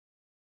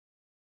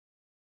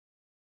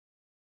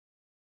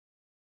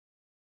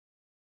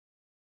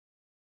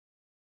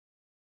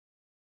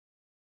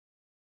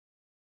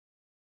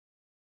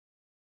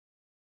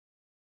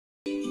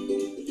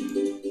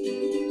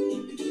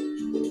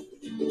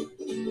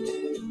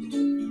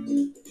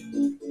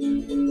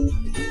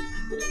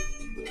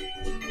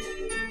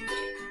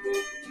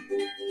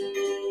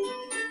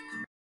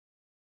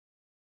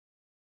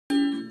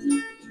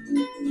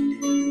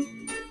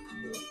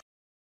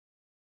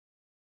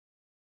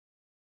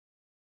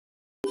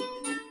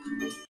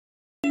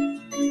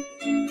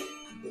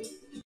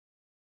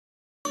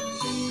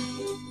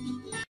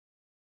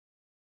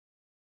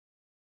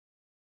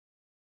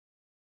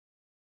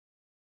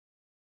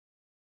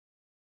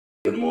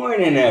Good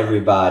morning,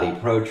 everybody.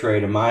 Pro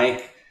Trader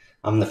Mike.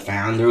 I'm the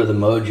founder of the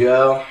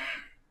Mojo.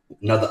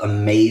 Another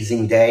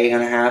amazing day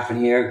gonna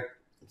happen here.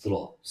 It's a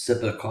little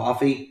sip of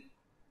coffee.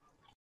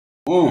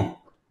 We're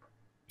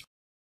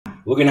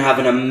gonna have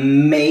an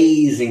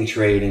amazing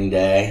trading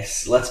day.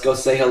 So let's go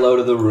say hello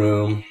to the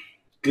room.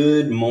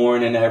 Good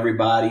morning,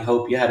 everybody.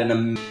 Hope you had an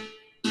amazing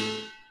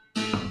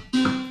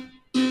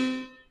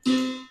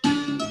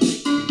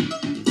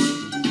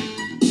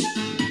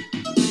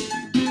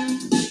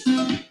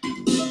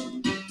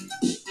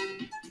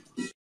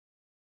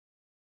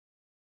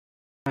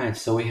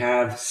So we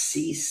have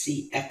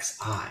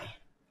CCXI,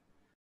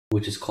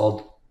 which is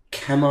called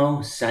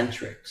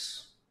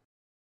Chemocentrics.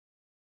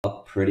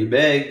 Up pretty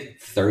big,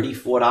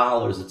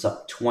 $34. It's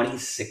up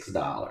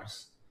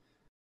 $26.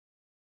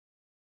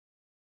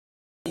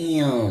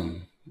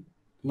 Damn.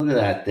 Look at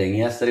that thing.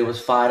 Yesterday was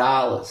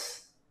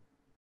 $5.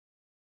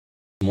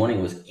 This morning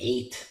it was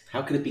 $8.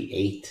 How could it be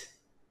 8?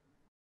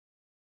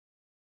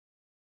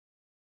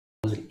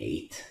 It wasn't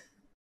 8.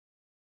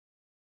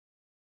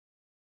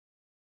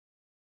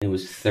 It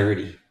was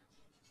 30.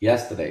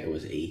 Yesterday it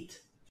was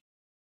 8.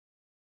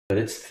 But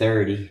it's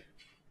 30.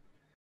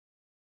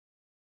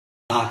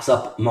 Stocks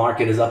up,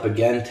 market is up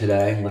again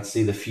today. Let's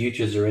see, the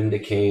futures are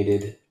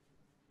indicated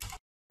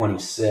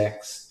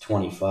 26,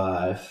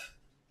 25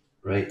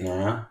 right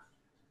now.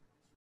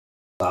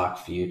 Stock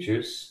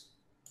futures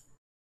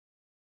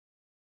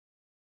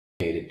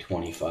indicated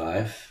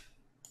 25.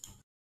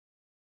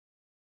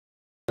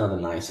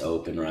 Another nice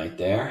open right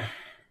there.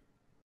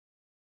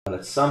 But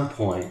at some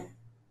point,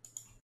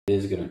 it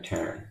is going to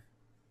turn.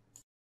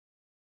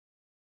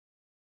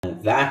 And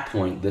at that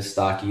point, this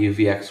stock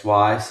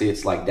UVXY, see,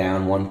 it's like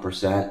down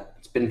 1%.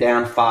 It's been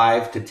down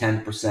 5 to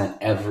 10%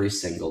 every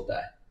single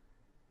day.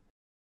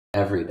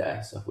 Every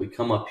day. So if we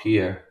come up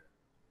here,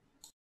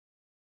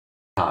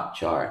 top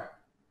chart,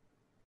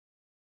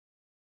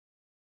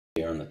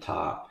 here on the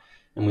top,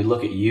 and we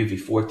look at UV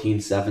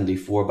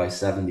 1474 by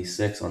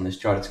 76 on this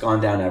chart, it's gone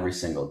down every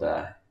single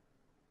day.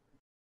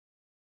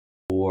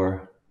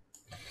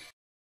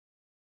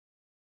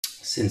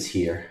 Since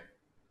here.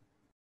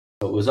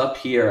 So it was up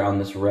here on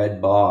this red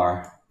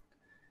bar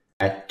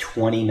at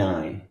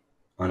 29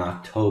 on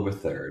October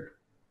 3rd.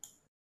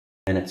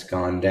 And it's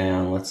gone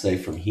down, let's say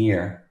from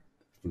here,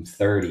 from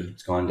 30,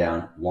 it's gone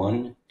down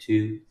 1,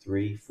 2,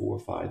 3, 4,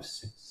 5,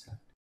 6, 7.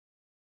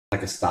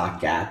 Like a stock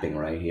gapping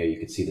right here. You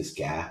can see this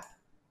gap.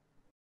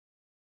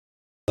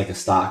 Like a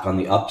stock on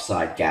the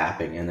upside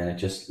gapping, and then it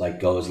just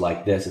like goes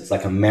like this. It's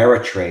like a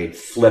Ameritrade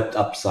flipped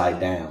upside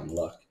down.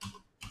 Look,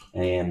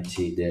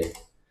 AMTD.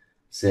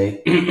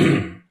 See,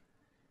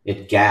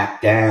 it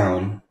gapped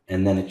down,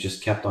 and then it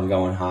just kept on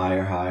going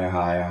higher, higher,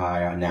 higher,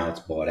 higher. Now it's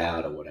bought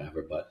out or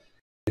whatever, but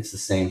it's the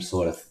same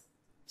sort of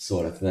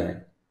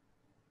thing.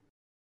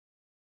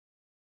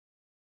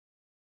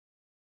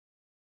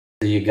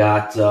 So you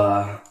got,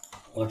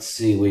 let's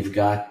see, we've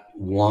got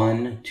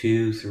 1,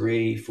 2,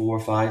 3, 4,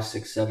 5,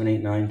 6, 7,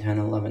 8, 9, 10,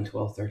 11,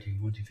 12, 13,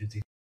 14,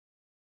 15.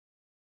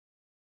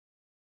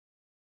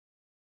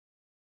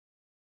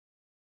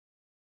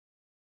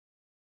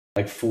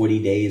 Like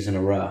 40 days in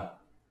a row.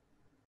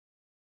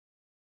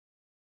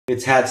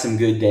 It's had some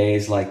good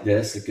days like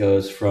this. It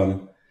goes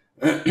from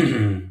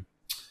open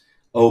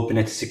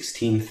at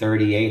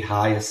 1638,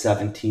 high at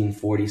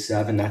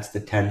 1747. That's the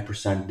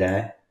 10%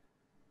 day.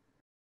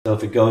 So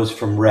if it goes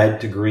from red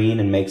to green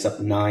and makes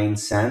up 9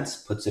 cents,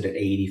 puts it at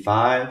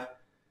 85.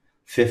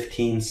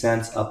 15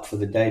 cents up for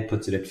the day,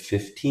 puts it at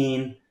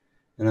 15.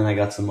 And then I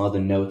got some other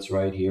notes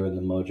right here in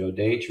the MOJO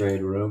Day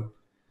Trade room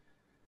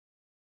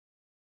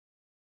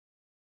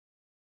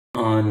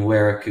on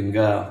where it can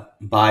go.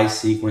 Buy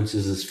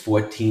sequences is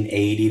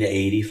 1480 to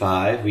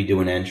 85. We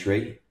do an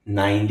entry.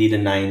 90 to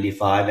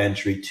 95,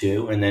 entry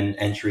 2. And then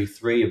entry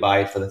 3, you buy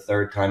it for the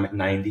third time at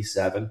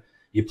 97.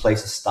 You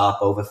place a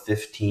stop over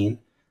 15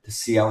 to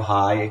see how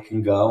high it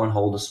can go and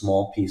hold a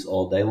small piece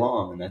all day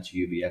long. And that's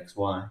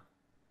UVXY.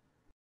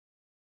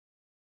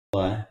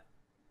 And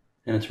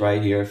it's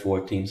right here at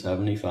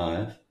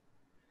 1475.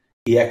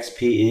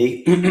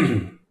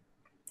 EXPE.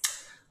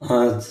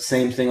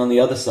 Same thing on the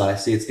other side.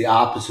 See, it's the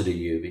opposite of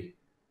UV.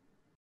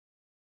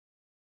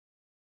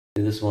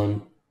 See, this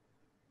one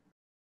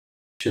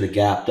should have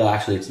gapped.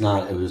 Actually, it's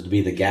not. It was to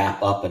be the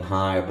gap up and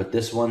higher. But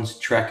this one's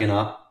trekking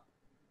up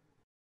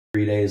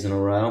 3 days in a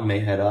row. May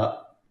head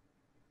up.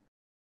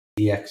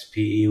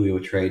 EXPE, we were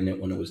trading it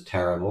when it was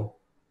terrible.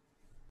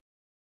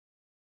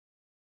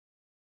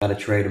 Got to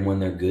trade them when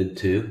they're good,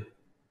 too.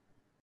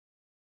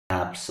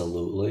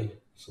 Absolutely.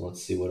 So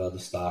let's see what other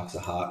stocks are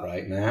hot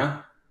right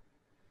now.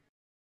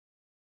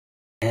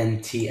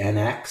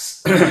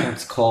 NTNX,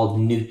 it's called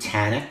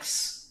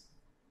NTNX.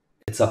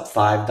 It's up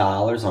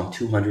 $5 on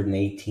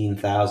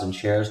 218,000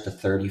 shares to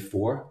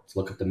 34. Let's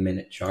look at the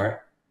minute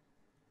chart.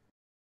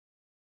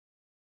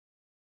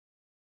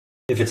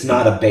 If it's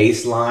not a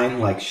baseline,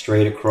 like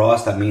straight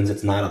across, that means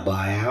it's not a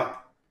buyout.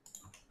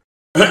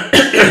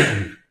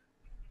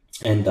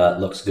 And it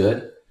looks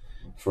good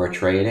for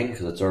trading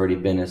because it's already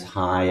been as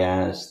high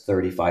as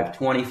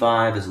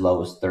 35.25, as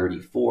low as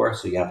 34.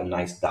 So you have a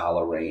nice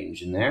dollar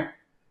range in there.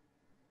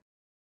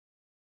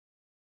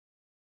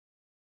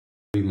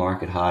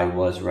 Pre-market high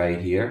was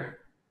right here.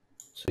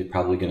 So you're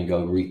probably going to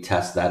go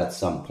retest that at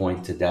some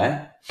point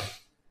today.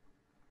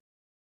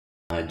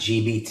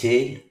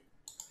 GBT,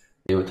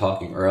 they were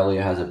talking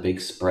earlier, has a big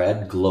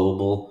spread.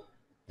 Global,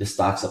 this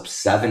stock's up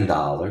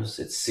 $7.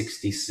 It's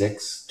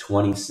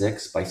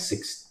 66.26 by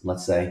 6,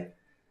 let's say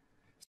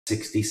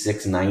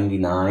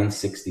 66.99,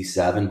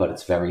 67, but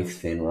it's very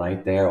thin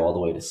right there, all the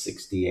way to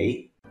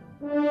 68.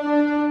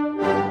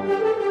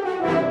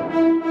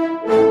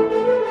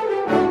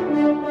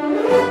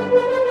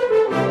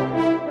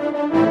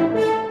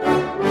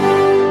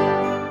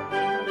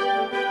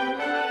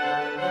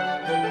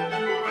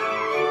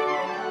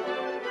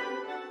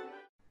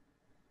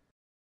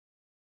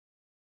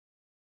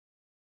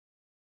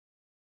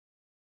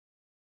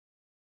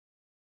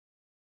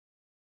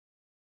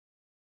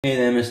 Hey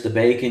there, Mr.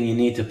 Bacon, you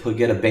need to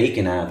get a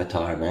bacon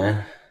avatar,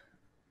 man.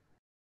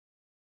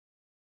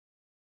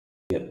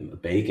 Get a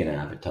bacon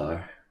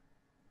avatar.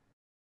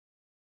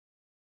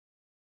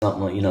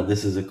 Something like, you know,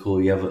 this is a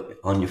cool, you have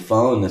on your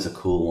phone, there's a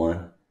cool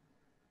one.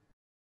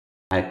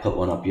 I put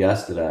one up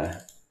yesterday.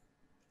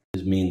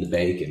 Just me and the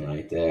bacon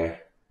right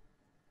there.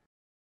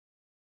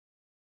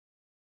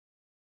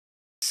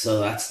 So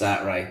that's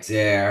that right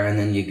there. And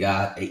then you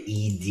got a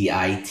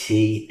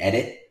EDIT,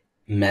 edit.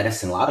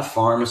 Medicine, a lot of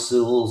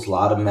pharmaceuticals, a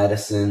lot of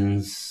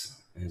medicines.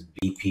 There's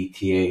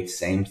BPTH,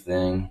 same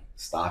thing.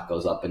 Stock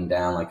goes up and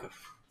down like a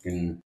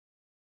freaking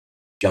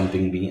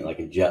jumping bean, like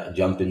a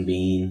jumping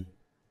bean.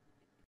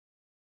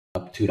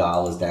 Up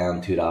 $2,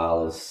 down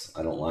 $2.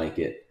 I don't like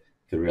it.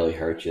 Could really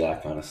hurt you,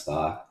 that kind of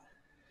stock.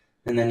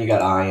 And then you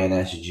got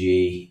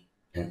INSG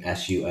and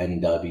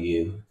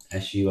SUNW.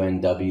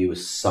 SUNW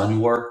is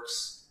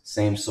Sunworks,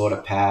 same sort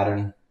of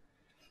pattern.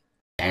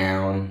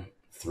 Down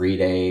 3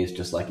 days,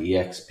 just like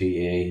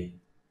EXPE.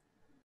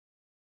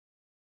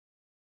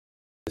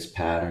 This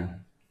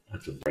pattern,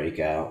 that's a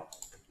breakout.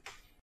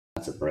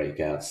 That's a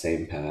breakout,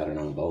 same pattern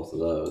on both of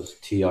those.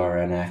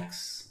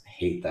 TRNX,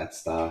 hate that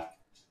stock.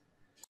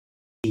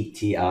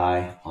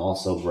 PTI,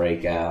 also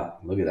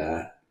breakout. Look at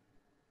that.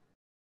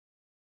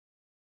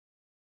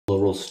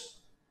 Plural,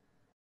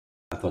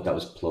 I thought that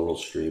was plural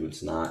stream,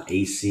 it's not.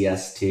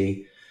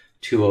 ACST,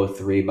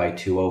 203 by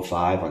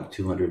 205 on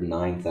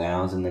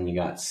 209,000. Then you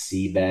got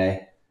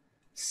CBay,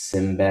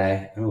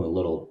 Simbay, oh, a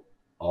little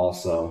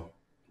also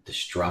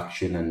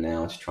destruction, and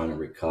now it's trying to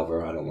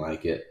recover. I don't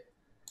like it.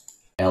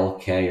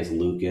 LK is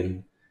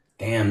Lucan.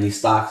 Damn, these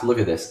stocks, look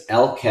at this.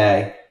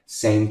 LK,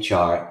 same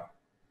chart.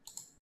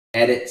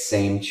 Edit,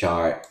 same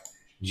chart.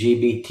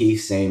 GBT,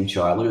 same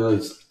chart. Look at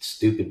those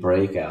stupid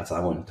breakouts.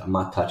 I'm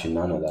not touching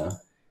none of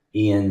that.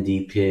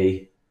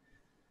 ENDP.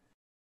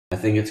 I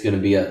think it's going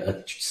to be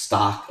a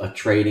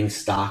trading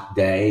stock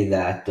day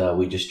that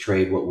we just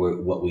trade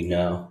what we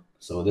know.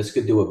 So this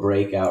could do a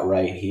breakout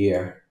right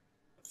here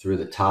through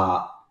the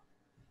top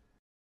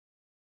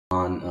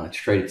on it's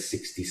traded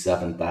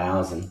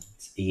 67,000.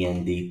 It's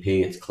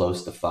ENDP. It's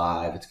close to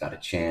 5. It's got a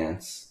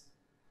chance.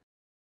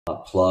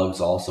 Plugs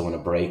also in a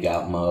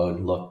breakout mode.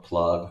 Look,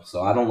 plug.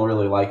 So I don't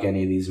really like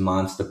any of these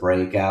monster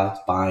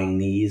breakouts, buying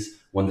these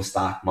when the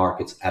stock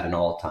market's at an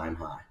all-time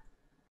high.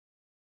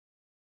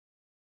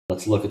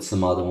 Let's look at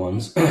some other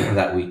ones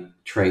that we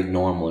trade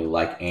normally,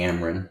 like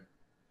Ameren.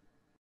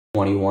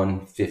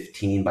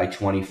 21.15 by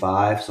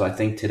 25. So I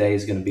think today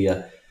is going to be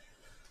a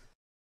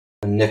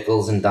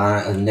nickels and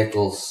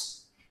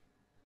nickels.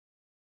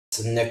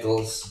 It's a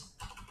nickels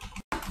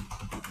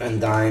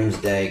and dimes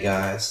day,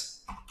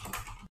 guys.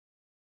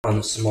 On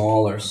the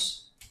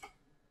smallers,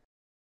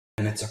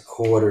 and it's a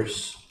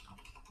quarters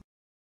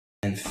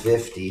and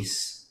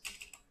 50s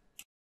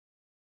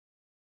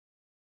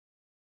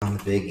on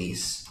the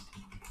biggies.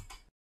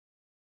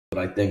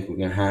 What I think we're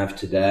gonna have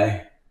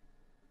today,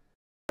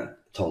 I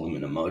told them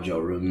in the Mojo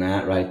room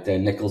that right there,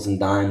 nickels and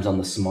dimes on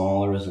the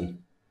smallers,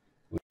 and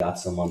we got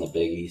some on the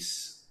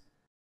biggies.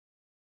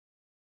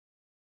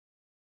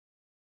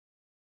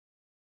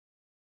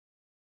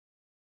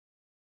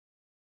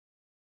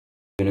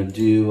 Gonna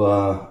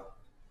do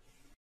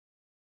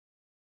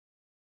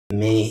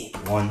me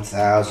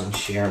 1,000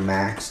 share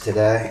max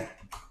today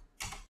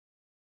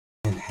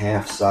and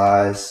half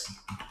size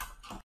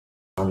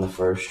on the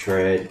first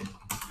trade.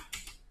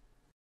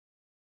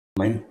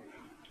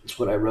 That's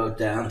what I wrote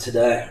down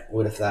today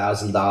with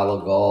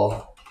 $1,000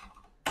 goal.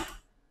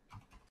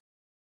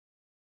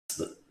 It's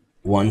the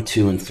 1,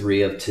 2, and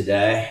 3 of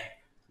today.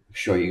 I'm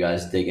sure you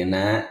guys dig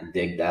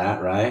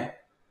that, right?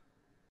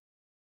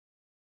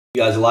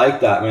 You guys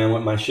like that, man,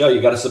 with my show.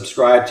 You got to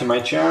subscribe to my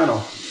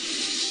channel.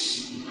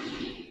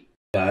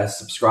 Guys,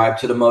 subscribe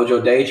to the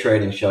MOJO Day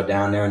Trading show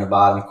down there in the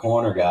bottom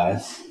corner,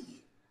 guys.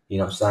 You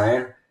know what I'm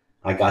saying?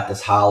 I got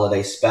this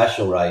holiday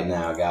special right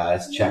now,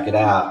 guys. Check it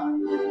out.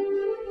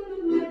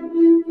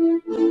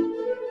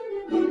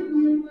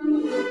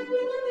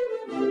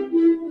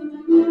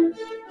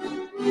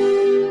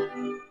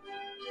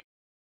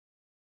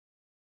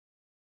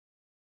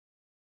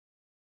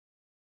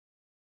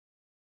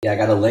 Yeah, I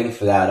got a link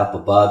for that up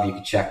above. You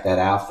can check that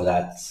out for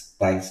that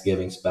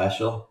Thanksgiving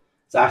special.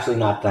 It's actually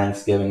not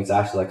Thanksgiving. It's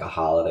actually like a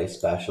holiday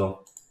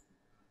special.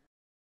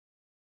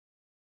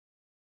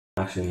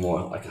 Actually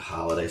more like a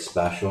holiday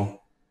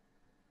special.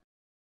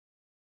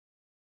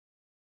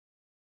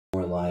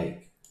 More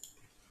like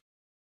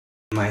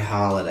my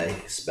holiday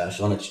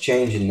special. And it's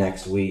changing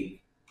next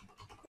week.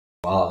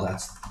 Well,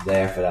 that's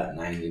there for that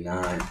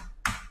 99.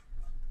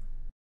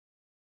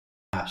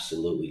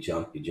 Absolutely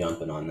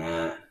jumping on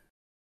that.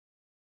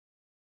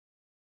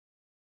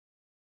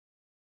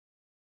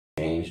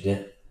 Changed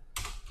it.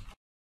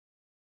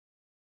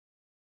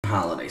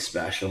 Holiday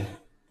special.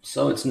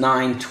 So it's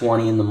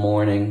 9:20 in the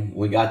morning.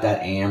 We got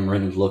that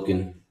Ameren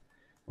looking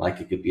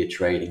like it could be a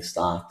trading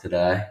stock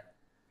today.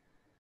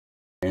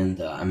 And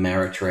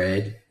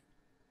Ameritrade.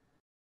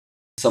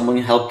 Someone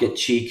help get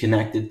Chi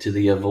connected to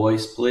the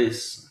voice,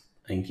 please.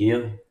 Thank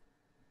you.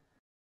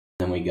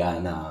 Then we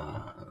got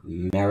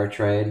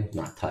Ameritrade.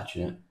 Not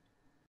touching it.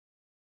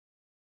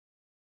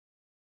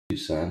 2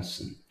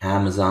 cents. And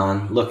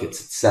Amazon. Look, it's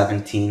at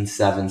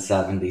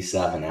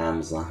 17,777.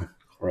 Amazon.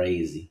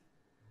 Crazy.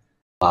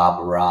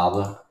 Bob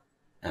Raba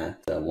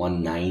at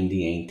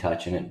 190, ain't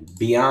touching it.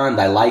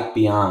 Beyond, I like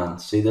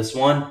Beyond. See this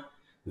one?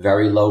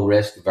 Very low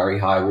risk, very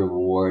high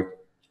reward.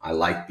 I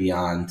like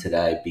Beyond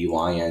today,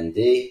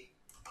 BYND.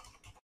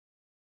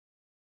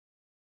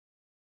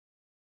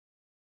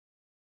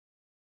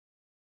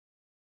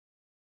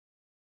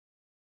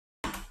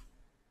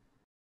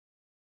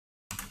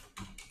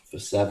 For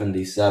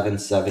 77,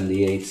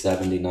 78,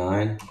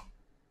 79.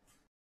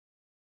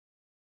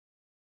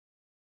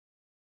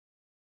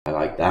 I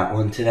like that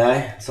one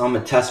today. So I'm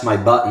going to test my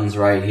buttons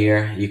right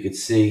here. You could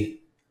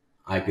see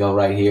I go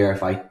right here.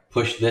 If I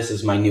push this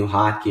as my new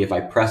hotkey, if I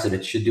press it,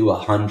 it should do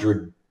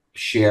 100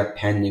 share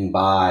pending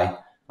buy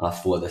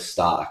for the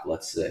stock.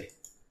 Let's see.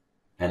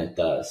 And it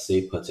does.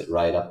 See, puts it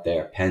right up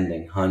there,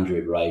 pending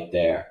 100 right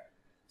there.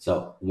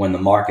 So when the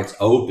market's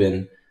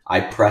open,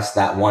 I press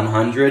that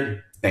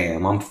 100,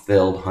 bam, I'm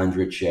filled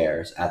 100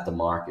 shares at the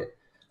market.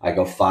 I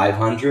go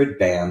 500,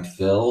 bam,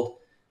 filled.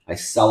 I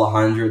sell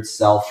 100,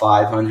 sell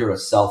 500, or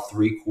sell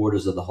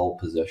 3/4 of the whole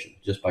position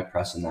just by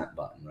pressing that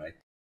button, right?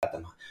 Got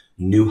the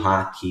new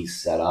hotkeys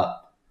set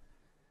up.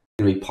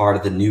 Going to be part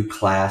of the new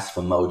class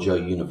for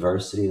Mojo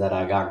University that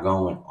I got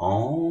going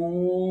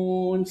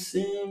on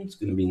soon. It's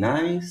going to be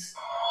nice.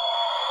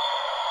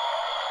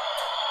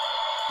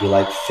 You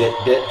like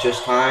Fitbit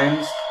just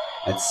times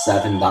at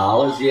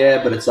 $7?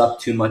 Yeah, but it's up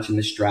too much in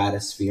the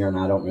stratosphere, and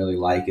I don't really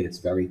like it. It's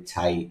very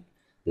tight.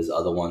 There's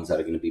other ones that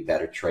are going to be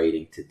better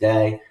trading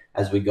today.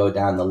 As we go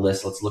down the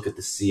list, let's look at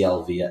the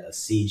CLV, a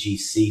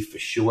CGC for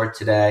sure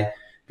today.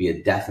 Be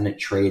a definite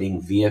trading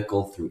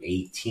vehicle through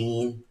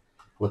 18.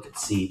 Look at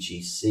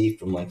CGC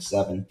from like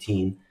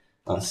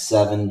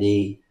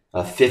 1770,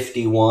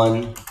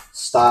 51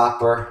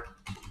 stopper.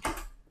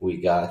 We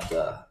got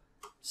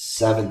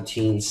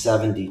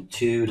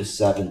 1772 to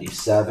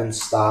 77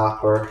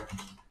 stopper,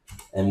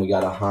 and we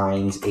got a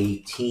Heinz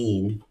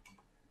 18.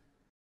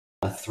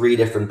 3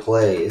 different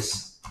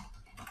plays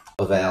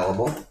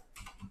available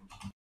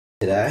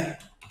today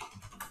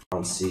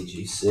on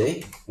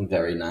CGC.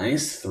 Very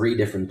nice. 3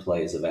 different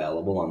plays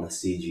available on the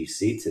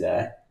CGC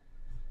today.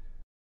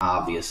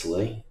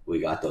 Obviously, we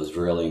got those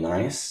really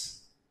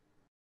nice.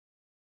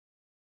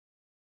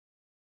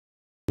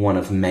 One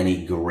of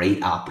many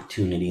great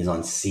opportunities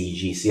on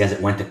CGC as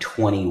it went to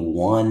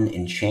 21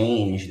 and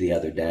change the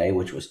other day,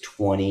 which was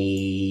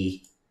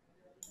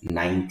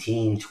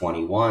 2019,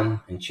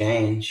 21 and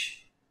change.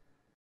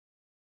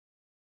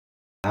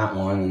 That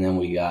one, and then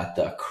we got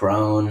the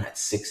Crone at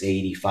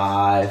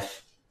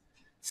 685,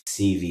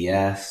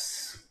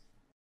 CVS,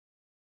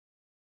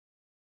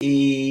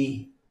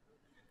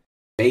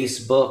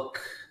 Facebook,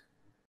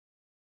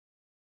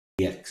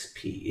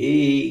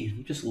 XPE.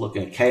 I'm just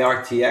looking at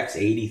KRTX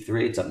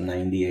 83. It's up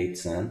 98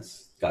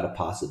 cents. Got a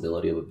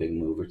possibility of a big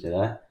mover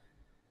today.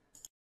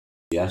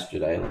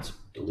 Yesterday, let's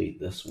delete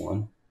this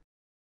one.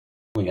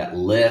 We got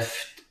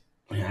Lyft.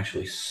 We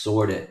actually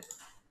sort it.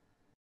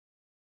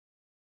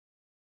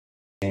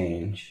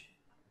 Change.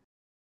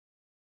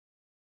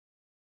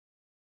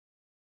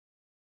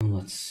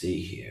 Let's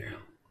see here.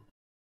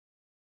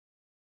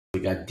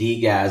 We got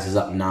DGAS is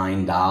up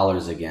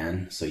 $9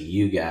 again. So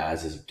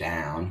UGAS is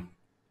down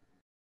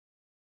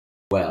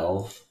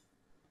 12.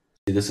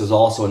 See, this is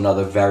also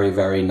another very,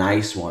 very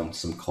nice one.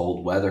 Some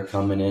cold weather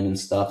coming in and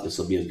stuff. This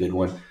will be a good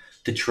one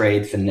to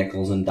trade for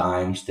nickels and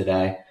dimes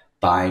today.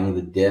 Buying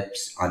the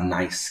dips on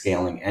nice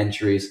scaling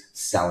entries,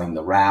 selling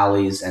the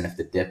rallies, and if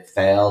the dip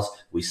fails,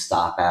 we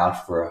stop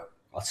out for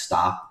a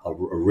stop, a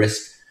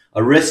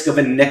risk of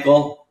a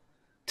nickel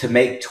to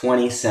make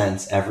 20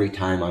 cents every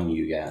time on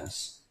you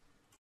guys.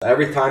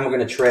 Every time we're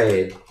going to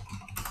trade,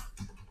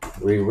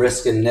 we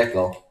risk a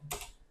nickel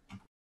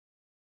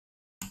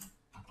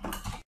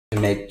to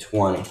make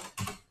 20.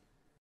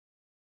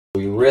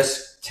 We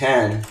risk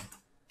 10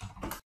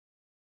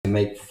 to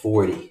make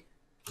 40.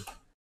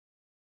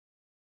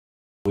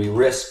 We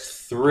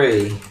risk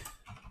 3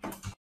 to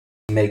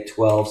make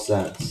 12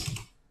 cents.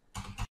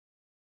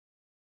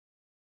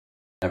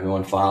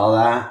 Everyone follow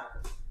that?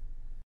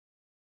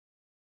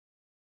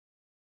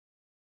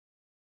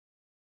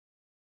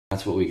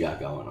 That's what we got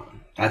going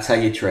on. That's how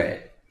you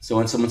trade. So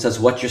when someone says,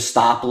 what's your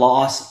stop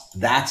loss?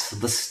 That's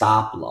the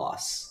stop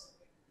loss,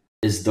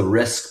 is the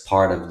risk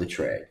part of the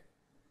trade.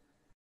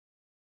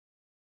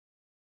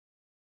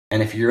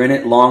 And if you're in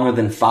it longer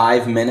than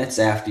 5 minutes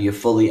after you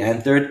fully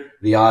entered,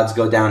 the odds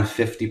go down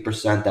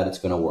 50% that it's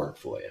going to work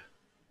for you.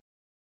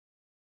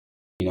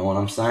 You know what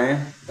I'm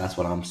saying? That's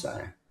what I'm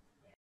saying.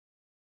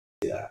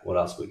 Yeah, what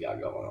else we got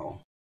going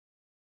on?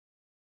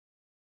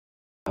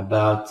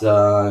 About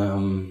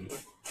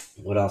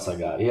what else I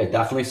got? Yeah,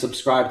 definitely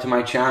subscribe to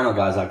my channel,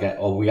 guys.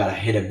 We got to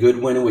hit a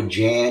good winner with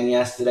Jan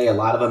yesterday. A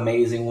lot of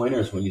amazing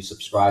winners when you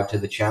subscribe to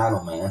the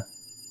channel, man.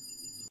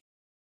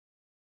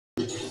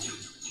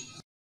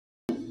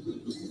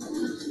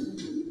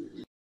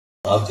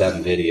 Love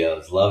them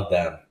videos. Love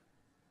them.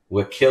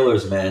 We're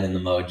killers, man, in the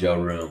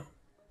Mojo room.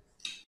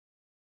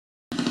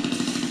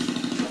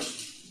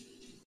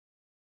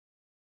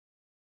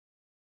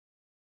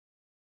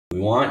 We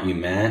want you,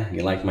 man.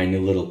 You like my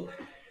new little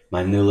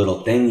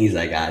thingies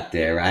I got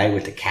there, right?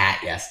 With the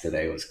cat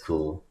yesterday. It was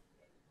cool.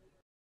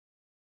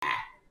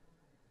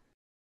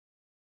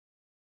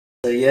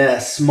 So yeah,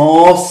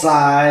 small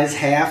size,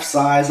 half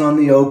size on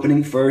the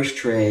opening first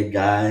trade,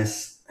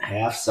 guys.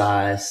 Half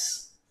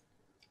size.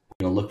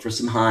 I'm gonna look for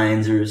some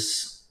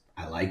Heinzers.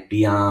 I like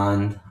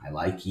Beyond. I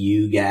like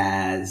you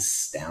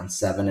guys. Down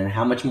 7. And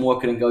how much more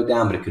can it go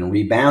down? But it can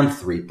rebound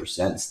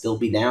 3%, still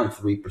be down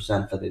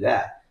 3% for the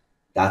day.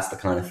 That's the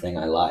kind of thing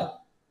I like.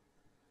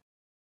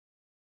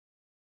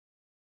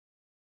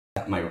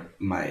 Got my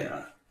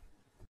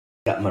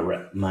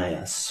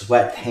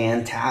sweat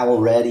hand towel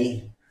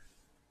ready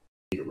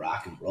to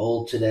rock and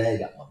roll today.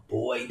 Got my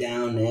boy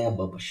down there,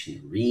 Bubba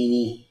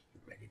Shinarini,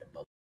 ready to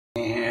bubble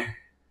there.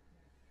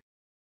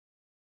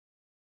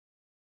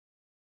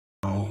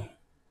 Oh,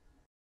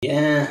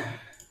 yeah.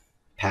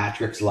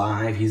 Patrick's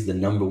live. He's the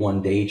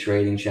 #1 day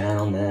trading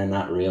channel. Nah,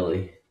 not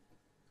really.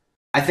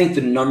 I think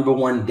the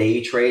 #1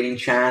 day trading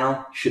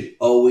channel should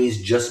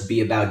always just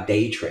be about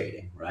day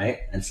trading,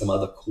 right? And some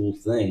other cool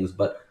things,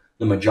 but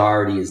the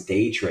majority is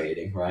day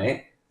trading,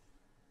 right?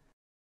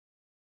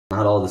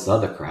 Not all this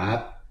other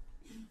crap.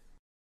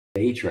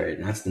 Day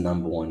trading, that's the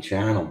 #1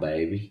 channel,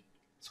 baby.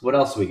 So what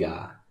else we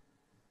got?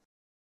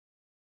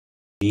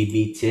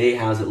 BBT,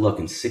 how's it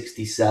looking?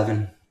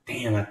 67.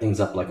 Damn, that thing's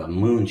up like a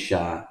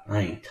moonshot. I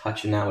ain't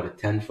touching that with a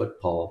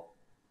 10-foot pole.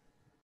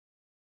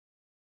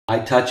 I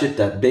touch it,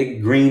 that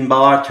big green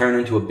bar turn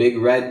into a big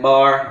red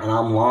bar, and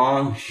I'm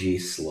long.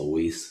 Jeez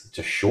Louise. It's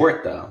a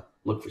short, though.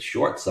 Look for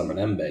short, some of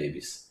them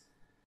babies.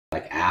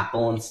 Like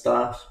Apple and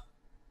stuff.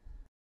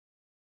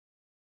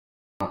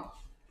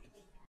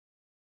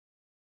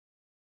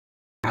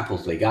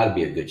 Apples, they gotta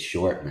be a good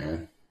short,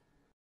 man.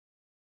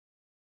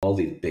 All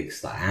these big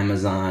stuff.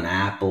 Amazon,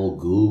 Apple,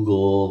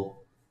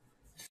 Google,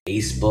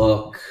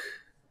 Facebook.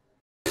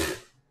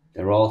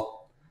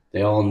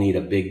 They all need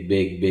a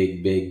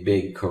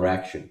big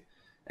correction.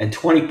 And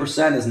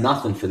 20% is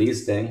nothing for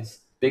these things.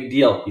 Big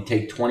deal. You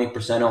take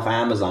 20% off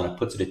Amazon, it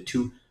puts it at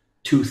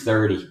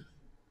 230.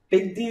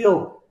 Big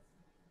deal.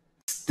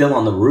 Still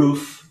on the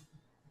roof.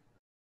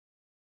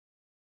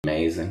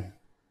 Amazing.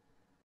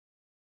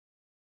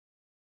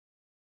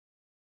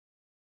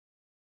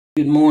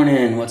 Good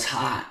morning. What's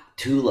hot?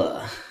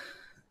 Tula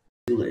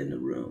in the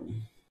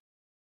room.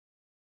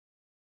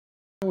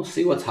 We'll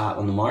see what's hot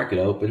when the market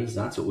opens.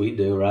 That's what we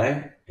do,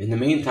 right? In the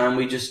meantime,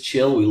 we just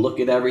chill. We look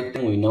at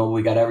everything. We know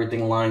we got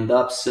everything lined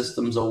up.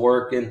 Systems are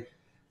working.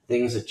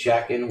 Things are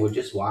checking. We're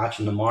just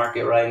watching the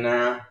market right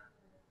now.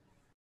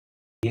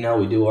 You know,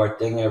 we do our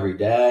thing every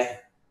day.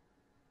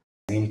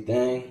 Same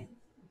thing.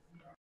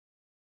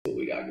 What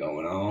we got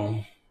going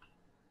on.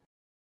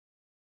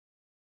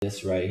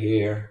 This right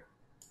here.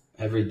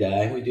 Every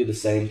day, we do the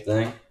same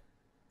thing.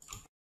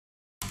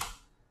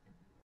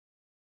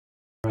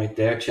 Right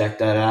there, check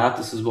that out.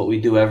 This is what we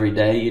do every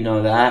day. You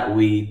know that.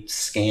 We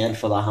scan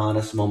for the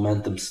hottest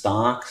momentum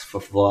stocks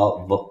for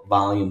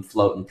volume,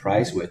 float, and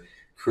price. We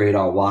create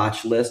our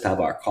watch list,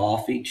 have our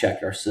coffee,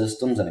 check our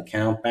systems and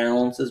account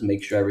balances,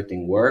 make sure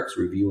everything works,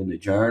 reviewing the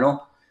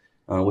journal,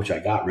 which I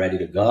got ready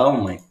to go.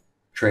 My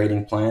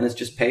trading plan is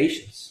just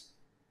patience.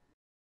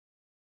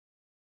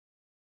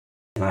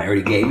 And I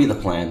already gave you the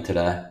plan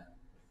today.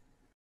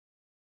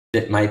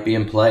 It might be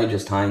in play,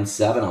 just Heinz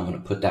 7. I'm going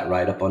to put that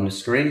right up on the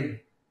screen.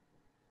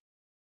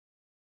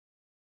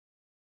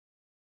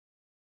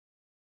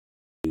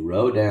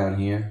 Row down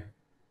here.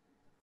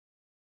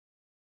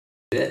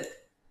 Fit.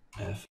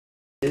 FT.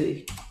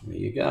 There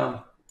you you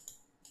go.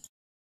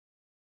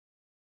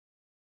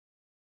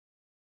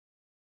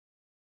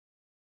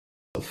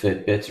 So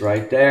Fitbit's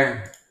right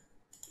there.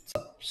 It's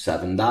up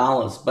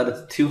 $7, but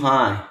it's too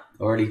high.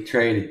 Already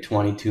traded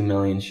 22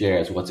 million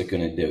shares. What's it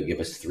going to do? Give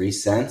us 3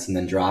 cents and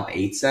then drop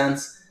 8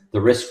 cents?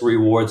 The risk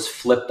rewards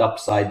flipped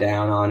upside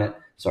down on it,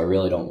 so I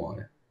really don't want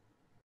it.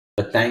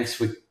 But thanks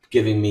for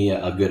giving me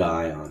a good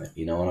eye on it.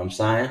 You know what I'm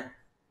saying?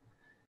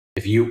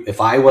 If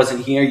I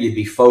wasn't here, you'd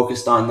be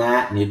focused on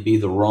that and you'd be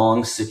the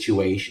wrong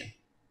situation.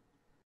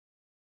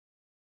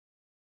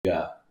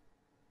 Yeah.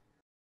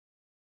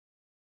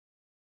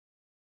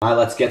 All right,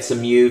 let's get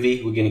some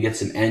UV. We're going to get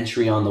some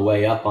entry on the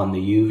way up on the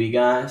UV,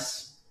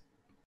 guys.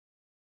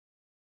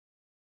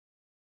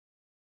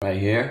 Right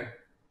here.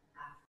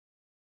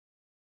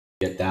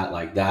 Get that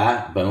like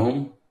that.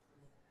 Boom.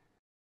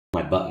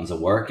 My buttons are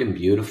working.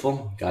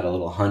 Beautiful. Got a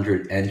little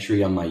 100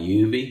 entry on my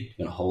UV.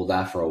 Going to hold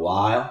that for a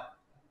while.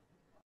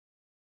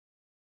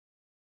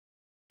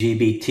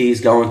 GBT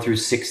is going through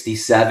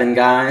 67,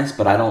 guys,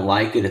 but I don't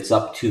like it. It's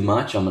up too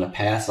much. I'm going to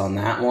pass on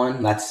that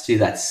one. Let's see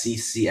that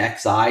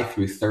CCXI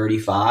through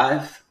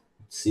 35.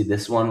 See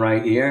this one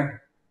right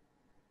here.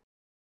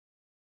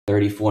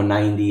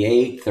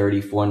 34.98,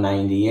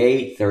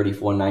 34.98,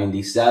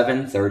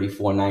 34.97,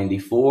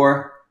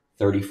 34.94,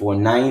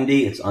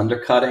 34.90. It's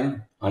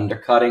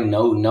undercutting,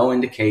 no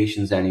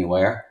indications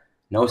anywhere,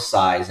 no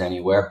size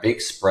anywhere.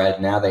 Big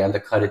spread now. They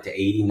undercut it to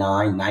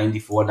 89,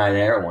 94,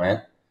 there it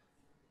went.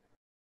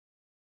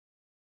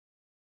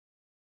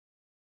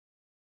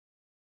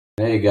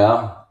 There you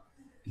go.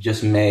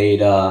 Just made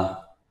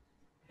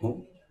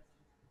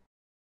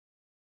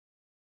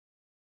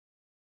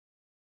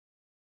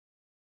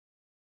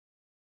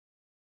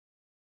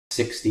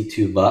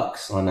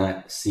 $62 on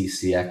that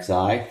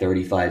CCXI,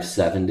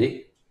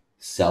 35.70.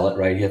 Sell it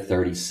right here,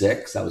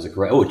 36. That was a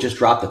great. Oh, it just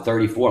dropped to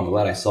 34. I'm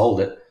glad I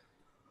sold it.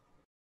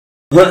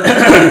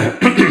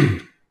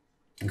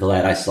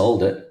 Glad I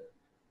sold it.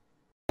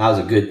 That was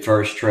a good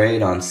first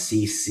trade on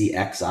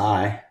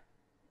CCXI.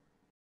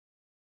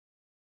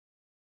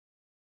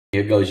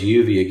 Here goes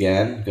UV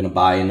again. Going to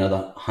buy another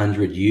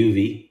 100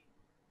 UV.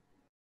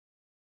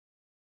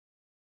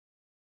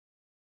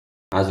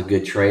 That was a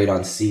good trade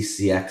on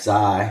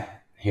CCXI.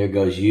 Here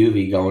goes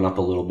UV going up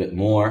a little bit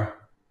more.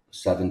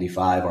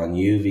 75 on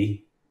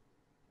UV.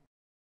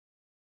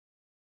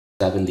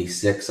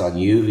 76 on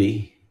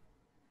UV.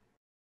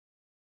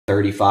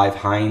 35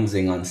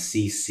 Heinzing on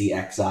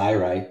CCXI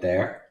right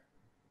there.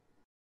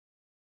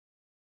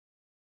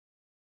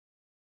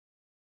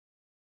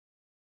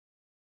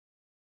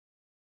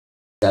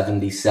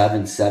 $77,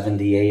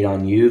 $78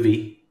 on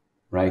UV.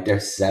 Right there,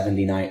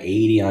 $79,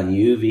 $80 on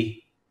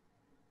UV.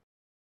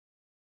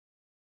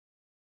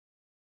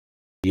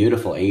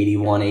 Beautiful,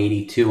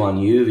 $81, $82 on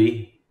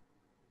UV.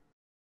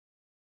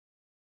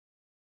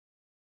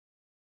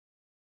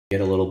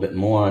 Get a little bit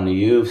more on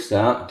the UV,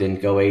 so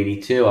didn't go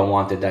 82. I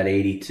wanted that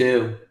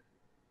 82.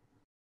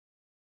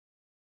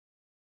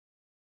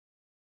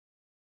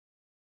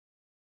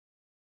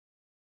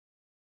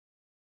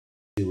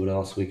 See what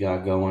else we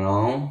got going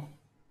on.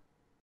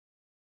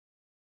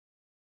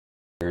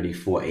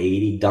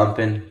 34.80,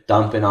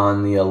 dumping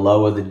on the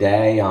low of the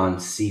day on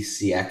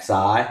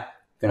CCXI.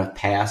 Gonna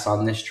pass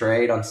on this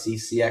trade on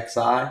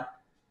CCXI.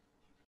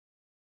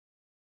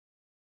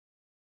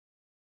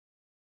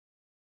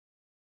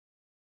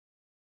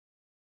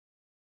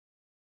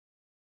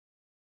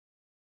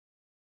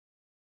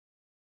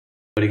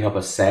 Putting up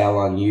a sale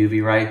on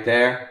UV right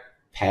there.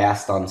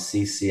 Passed on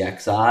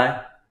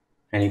CCXI.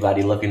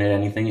 Anybody looking at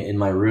anything in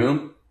my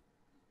room?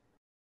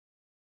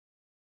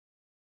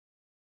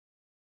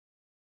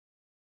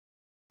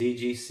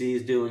 CGC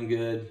is doing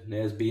good.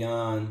 There's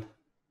Beyond.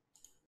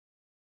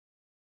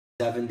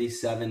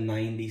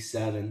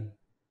 77.97.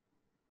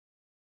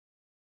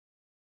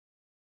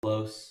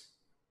 Close.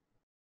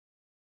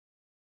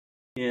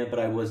 Yeah, but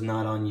I was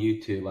not on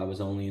YouTube. I was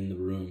only in the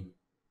room.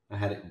 I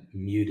had it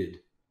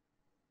muted.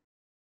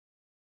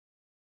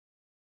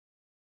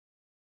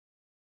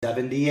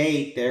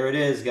 78. There it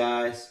is,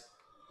 guys.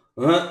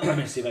 Let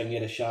me see if I can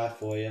get a shot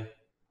for you.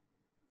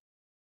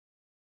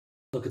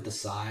 Look at the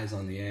size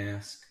on the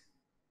ask.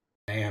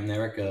 Bam,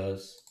 there it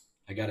goes.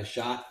 I got a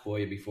shot for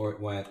you before it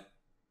went.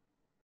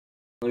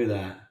 Look at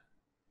that.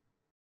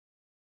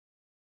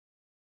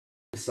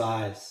 The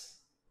size.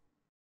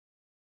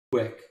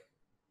 Quick.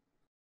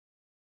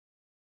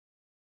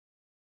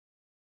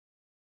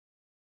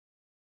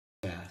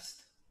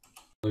 Fast.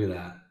 Look at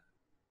that.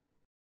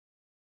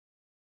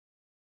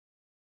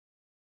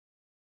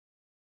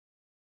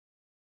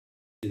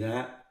 See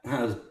that?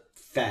 That was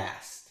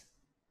fast.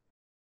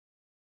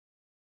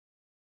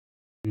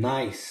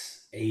 Nice.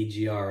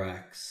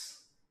 AGRX.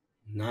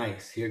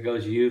 Nice. Here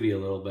goes UV a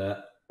little bit.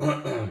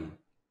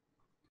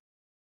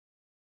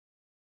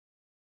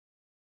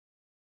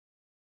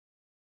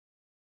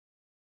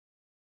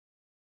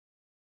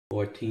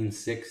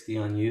 1460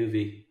 on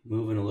UV.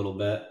 Moving a little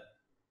bit.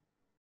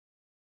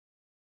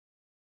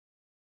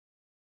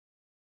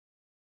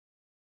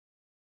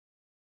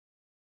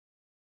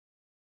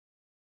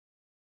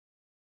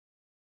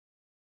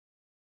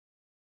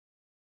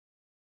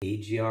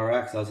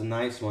 AGRX, that was a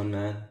nice one,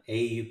 man.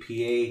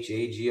 AUPH,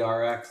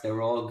 AGRX, they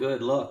were all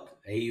good. Look,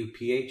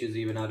 AUPH is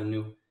even at a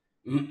new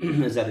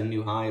is at a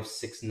new high of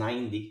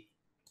 690.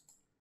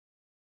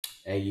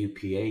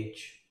 AUPH.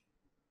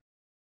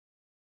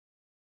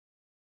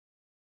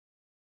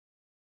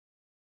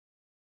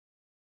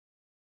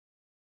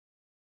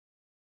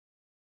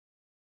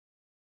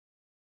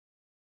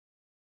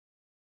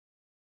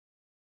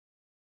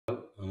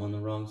 Oh, I'm on the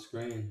wrong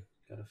screen.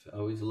 Gotta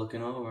always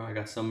looking over. I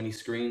got so many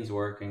screens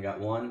working. Got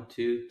 1,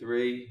 2,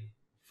 3,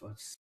 4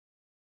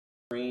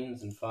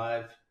 screens and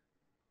 5.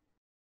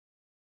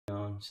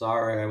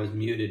 Sorry, I was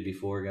muted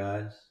before,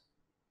 guys.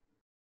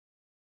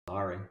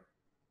 Sorry.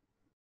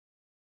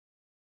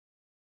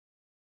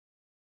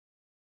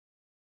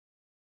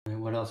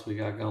 And what else we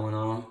got going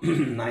on?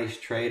 Nice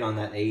trade on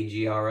that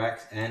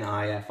AGRX and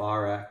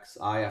IFRX.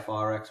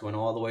 IFRX went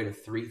all the way to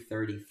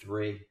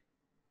 333.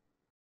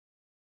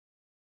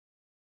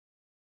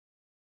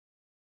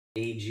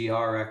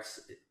 AGRX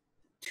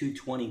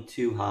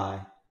 222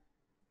 high.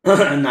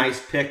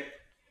 Nice pick.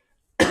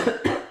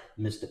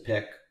 Missed a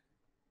pick.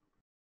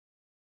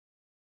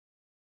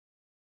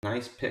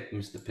 Nice pick,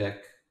 Mr.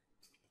 Pick.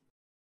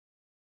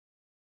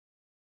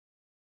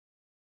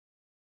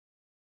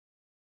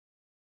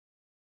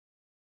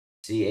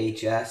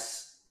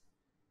 CHS.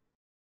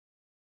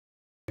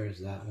 There's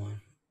that one.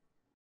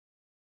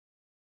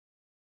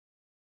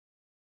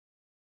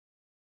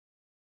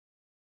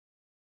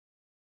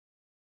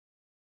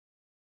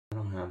 I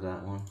don't have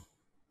that one.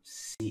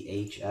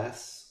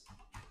 CHS.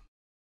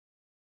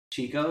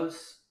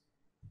 Chico's.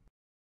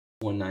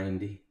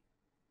 190.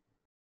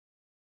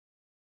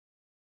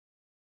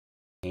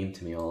 Came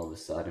to me all of a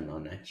sudden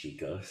on that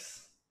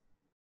Chico's.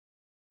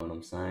 You know what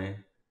I'm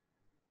saying?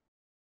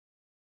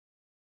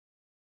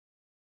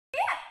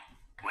 Yeah.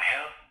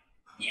 Well,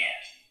 yes.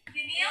 Give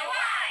me a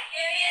Y,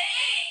 give me an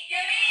E,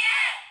 give me an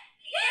F.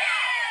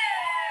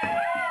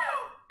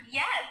 Yeah.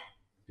 Yes.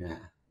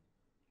 Yeah.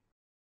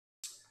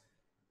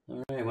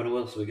 All right, what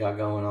else we got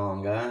going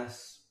on,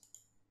 guys?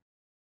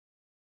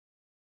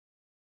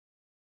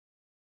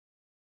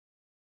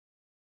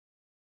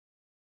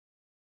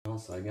 What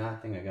else I got? I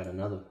think I got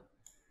another.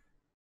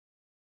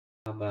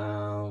 How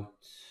about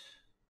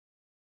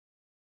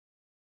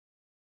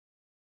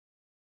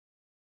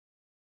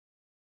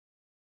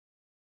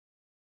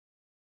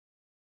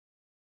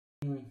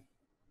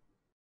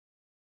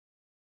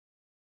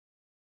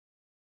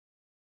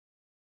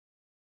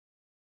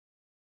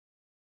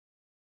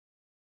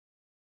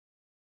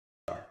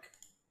dark?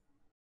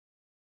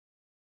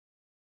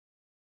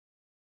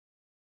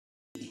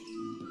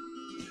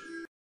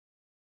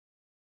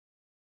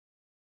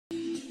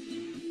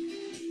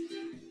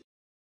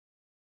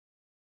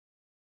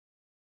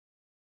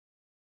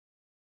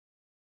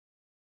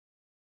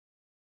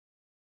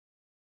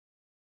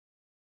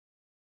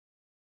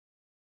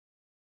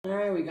 All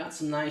right, we got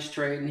some nice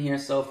trading here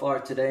so far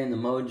today in the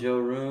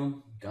Mojo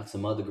room. Got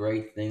some other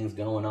great things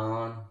going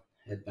on.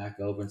 Head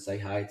back over and say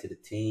hi to the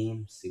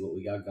team. See what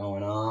we got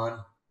going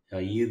on.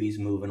 UV's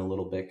moving a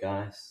little bit,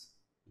 guys.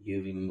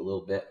 UV a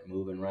little bit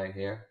moving right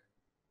here.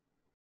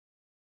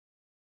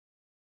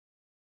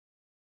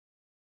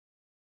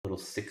 Little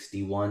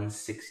 61,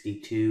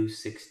 62,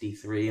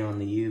 63 on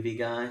the UV,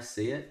 guys.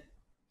 See it?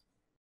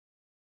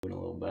 Moving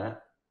a little bit.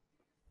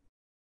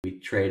 We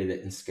traded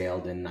it and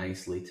scaled in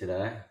nicely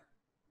today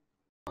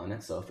on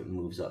it. So if it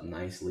moves up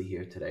nicely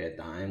here today a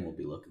dime, we'll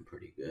be looking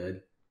pretty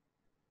good.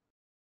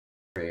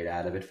 Trade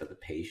out of it for the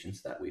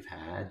patience that we've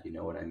had. You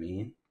know what I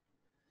mean?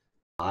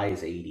 High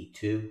is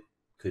 82.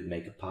 Could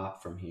make a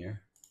pop from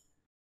here.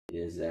 It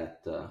is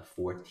at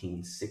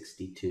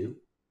 1462.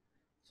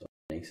 So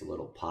it makes a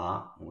little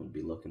pop and would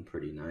be looking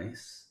pretty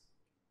nice.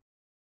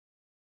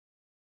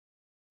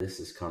 This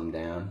has come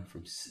down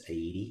from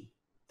 80,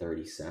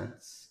 30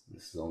 cents.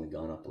 This has only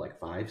gone up like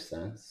 5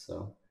 cents.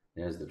 So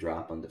there's the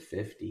drop under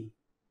 50.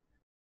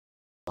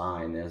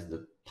 Fine, there's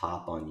the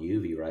pop on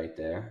UV right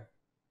there.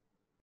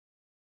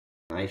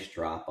 Nice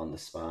drop on the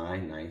SPY,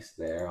 nice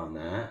there on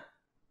that.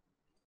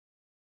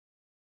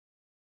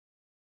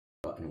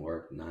 Button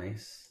work,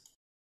 nice.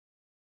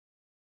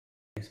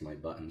 Nice, my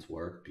buttons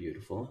work,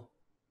 beautiful.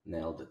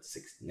 Nailed it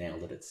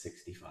at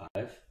 65.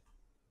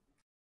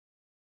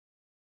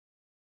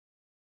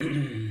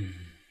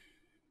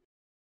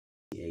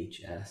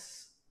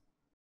 CHS.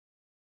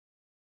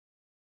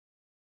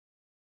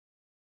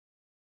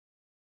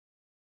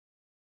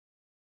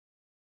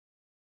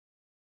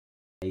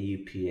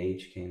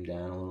 AUPH came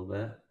down a little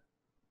bit.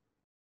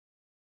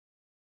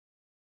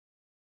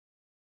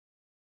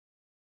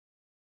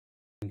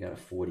 We got a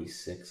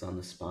 46 on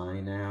the SPY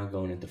now,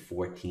 going into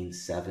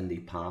 1470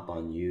 pop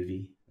on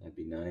UV. That'd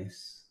be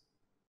nice.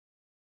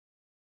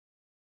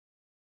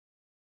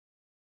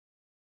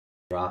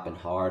 Dropping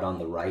hard on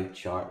the right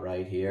chart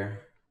right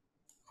here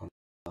on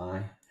the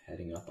SPY,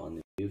 heading up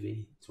on the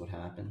UV. That's what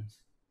happens.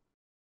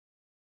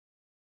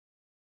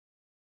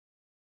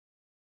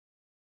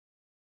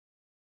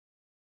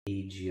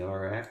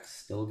 AGRX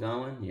still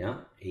going?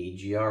 Yeah,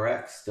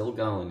 AGRX still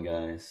going,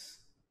 guys.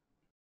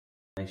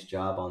 Nice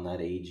job on that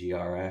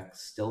AGRX.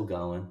 Still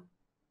going.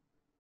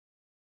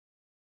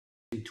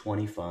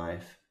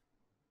 225.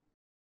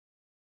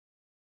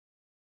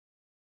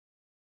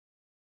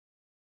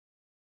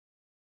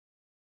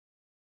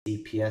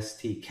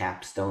 CPST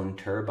capstone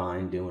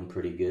turbine doing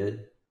pretty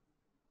good.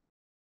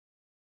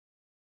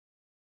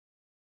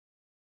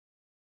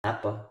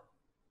 HEPA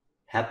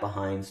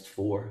Heinz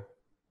 4.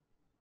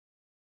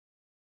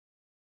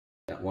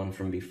 That one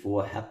from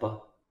before,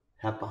 HEPA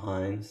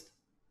Heinz.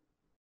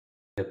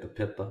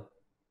 Pippa. I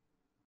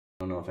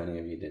don't know if any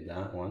of you did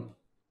that one.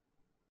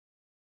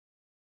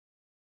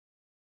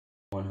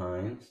 One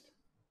Heinz.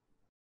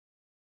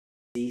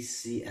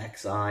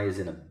 CCXI is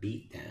in a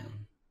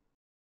beatdown.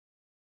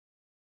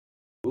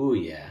 Ooh,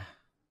 yeah.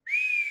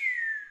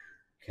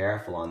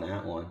 Careful on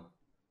that one.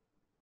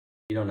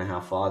 You don't know how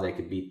far they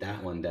could beat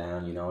that one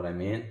down, you know what I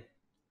mean?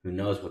 Who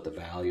knows what the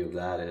value of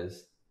that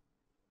is.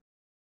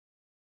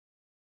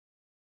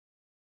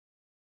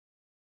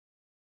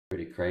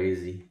 Pretty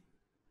crazy.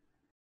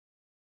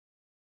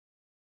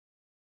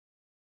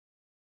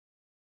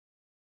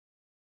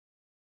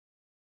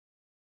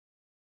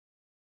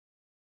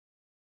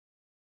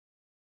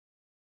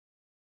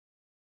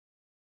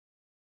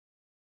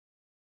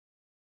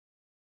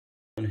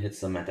 I'm gonna hit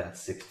some at that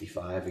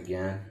 65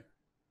 again.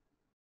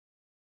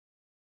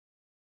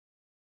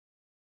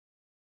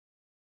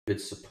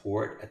 Good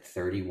support at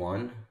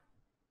 31,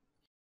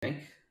 I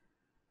think.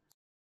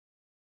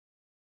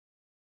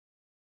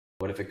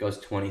 What if it goes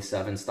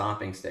 27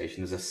 stopping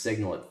station? There's a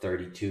signal at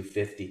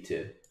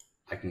 32.52.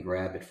 I can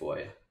grab it for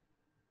you.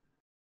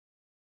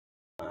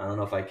 I don't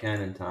know if I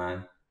can in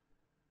time.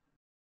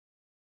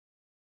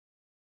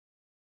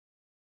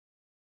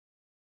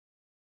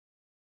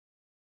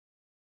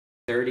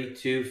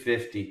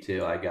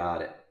 $32.52. I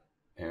got it.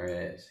 There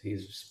it is.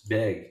 He's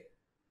big.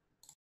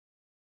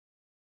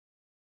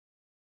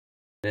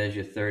 There's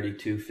your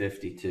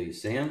 32.52. You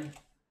see him?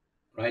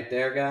 Right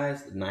there,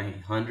 guys. The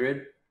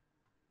 900.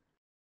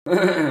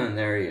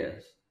 There he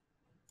is.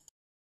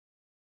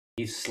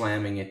 He's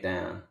slamming it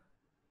down.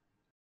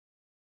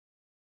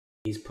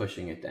 He's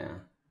pushing it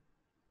down.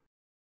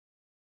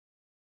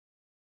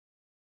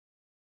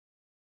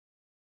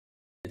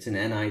 It's an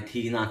NIT.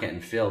 He's not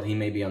getting filled. He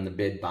may be on the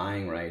bid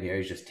buying right here.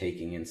 He's just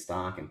taking in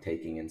stock and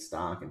taking in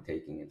stock and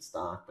taking in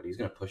stock, but he's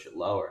going to push it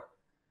lower.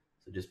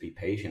 So just be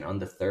patient.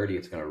 Under 30,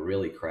 it's going to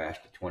really crash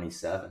to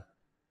 27.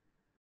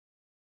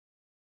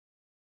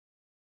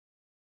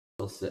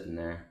 Still sitting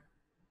there.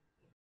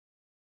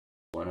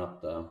 Went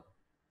up though.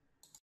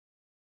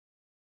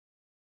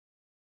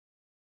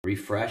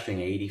 Refreshing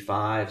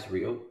 85s.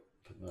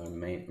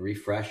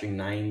 Refreshing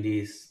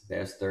 90s.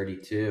 There's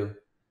 32.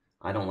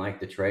 I don't like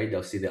the trade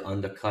though. See the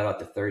undercut at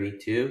the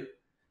 32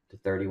 to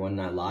 31.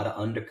 A lot of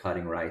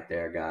undercutting right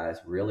there, guys.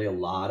 Really a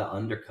lot of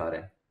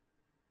undercutting.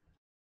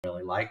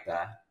 Really like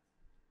that.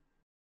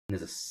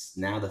 There's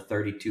now the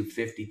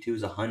 32.52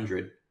 is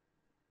 100.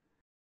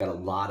 Got a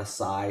lot of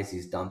size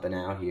he's dumping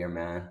out here,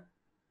 man.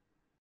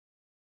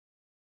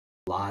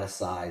 A lot of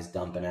size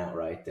dumping out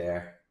right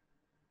there.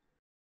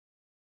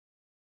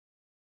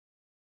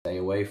 Stay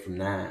away from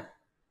that.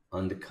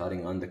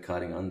 Undercutting.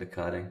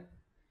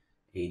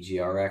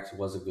 AGRX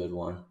was a good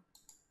one.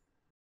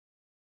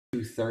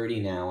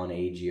 230 now on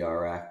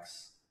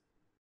AGRX.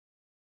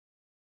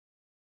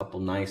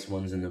 Couple nice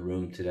ones in the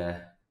room today.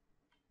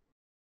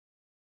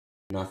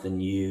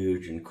 Nothing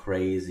huge and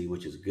crazy,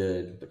 which is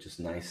good, but just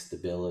nice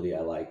stability.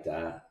 I like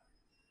that.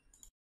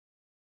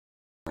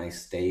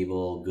 Nice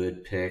stable,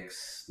 good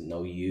picks.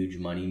 No huge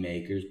money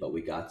makers, but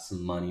we got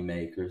some money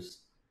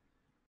makers.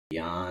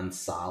 Beyond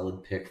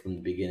solid pick from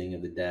the beginning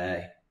of the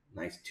day.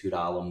 Nice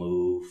 $2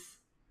 move.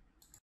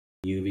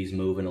 UV's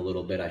moving a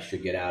little bit. I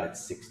should get out at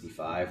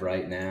 65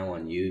 right now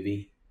on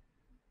UV.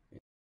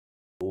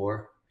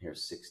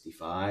 Here's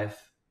 65.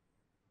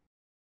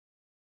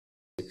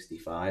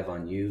 65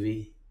 on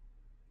UV.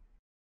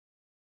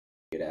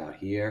 Get out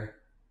here.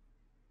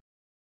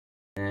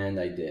 And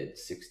I did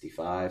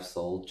 65,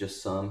 sold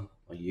just some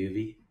on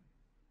UV.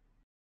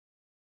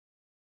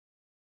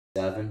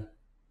 7.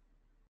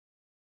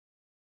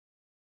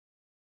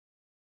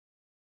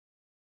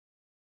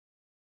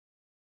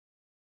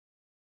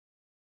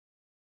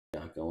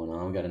 Got going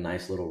on. We got a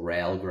nice little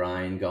rail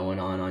grind going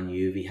on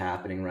UV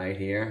happening right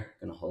here.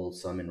 Gonna hold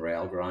some in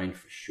rail grind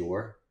for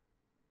sure.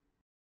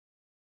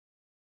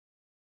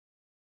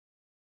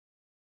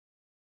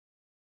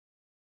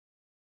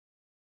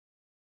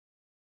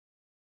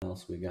 What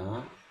else we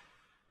got?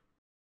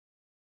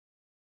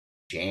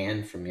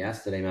 Jan from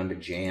yesterday. Remember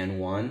Jan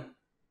 1?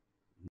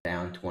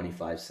 Down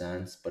 25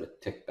 cents, but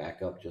it ticked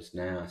back up just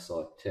now. I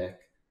saw it tick.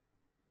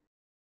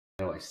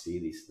 How do I see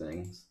these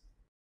things?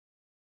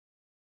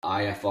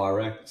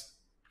 IFRX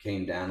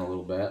came down a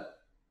little bit.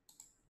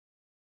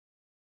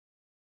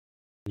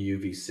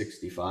 UV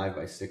 65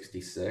 by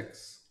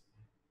 66.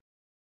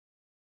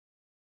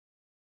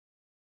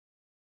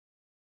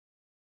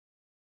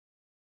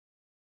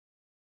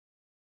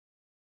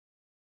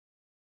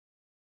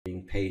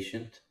 Being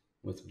patient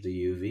with the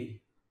UV.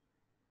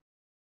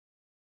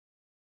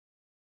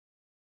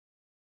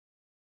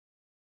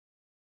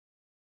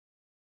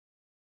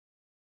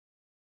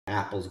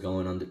 Apple's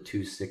going under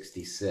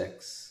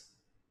 266.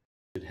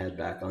 Should head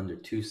back under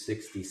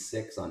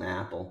 266 on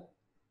Apple.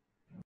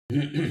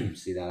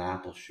 See that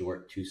Apple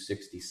short,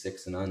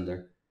 266 and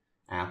under.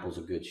 Apple's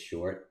a good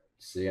short.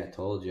 See, I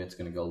told you it's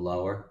going to go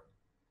lower.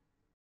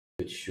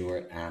 Good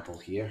short Apple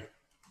here.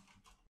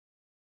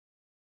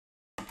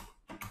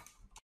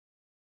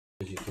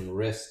 Because you can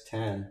risk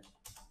 10.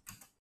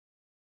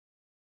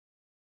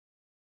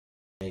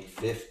 Make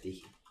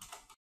 50.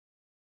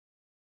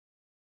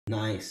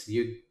 Nice.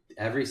 You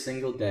every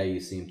single day you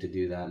seem to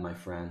do that, my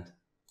friend.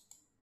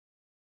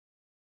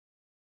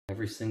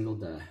 Every single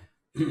day.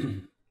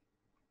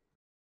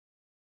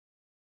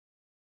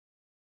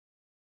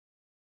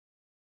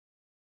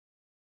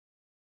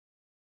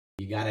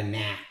 You got a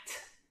knack.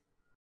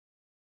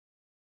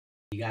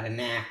 You got a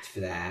knack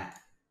for that.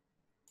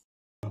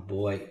 My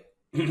boy,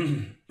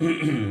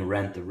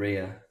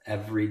 Renteria.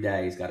 Every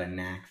day he's got a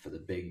knack for the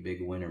big,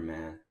 big winner,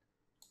 man.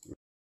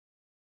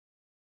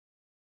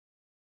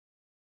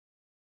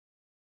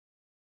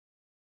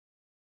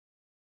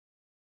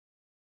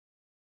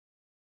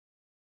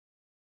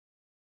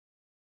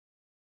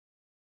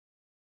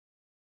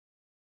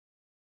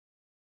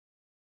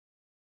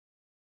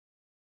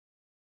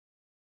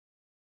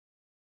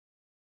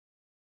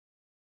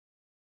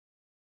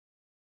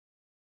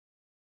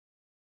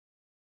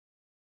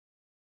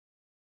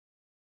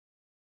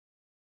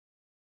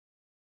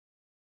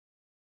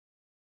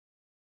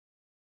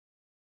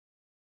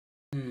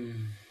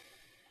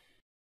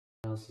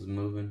 What else is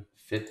moving?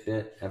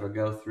 Fitbit ever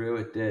go through?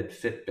 It did.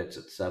 Fitbit's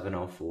at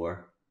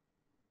 704.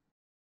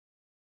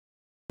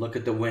 Look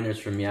at the winners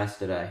from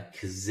yesterday.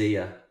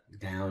 Kazia,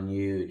 down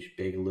huge,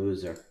 big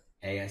loser.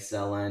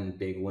 ASLN,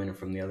 big winner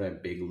from the other,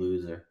 big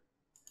loser.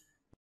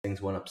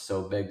 Things went up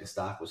so big, the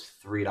stock was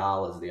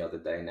 $3 the other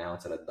day. Now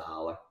it's at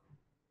 $1.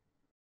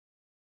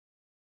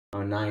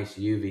 Oh, nice.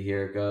 UV,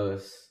 here it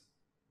goes.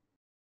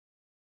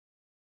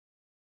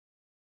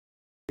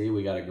 See,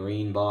 we got a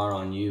green bar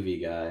on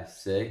UV,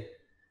 guys. See?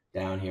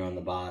 Down here on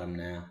the bottom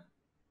now.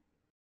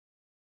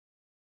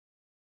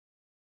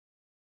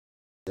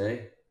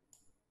 See?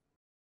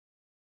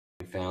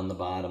 We found the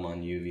bottom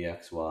on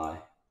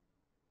UVXY.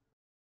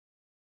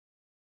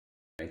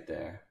 Right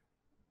there.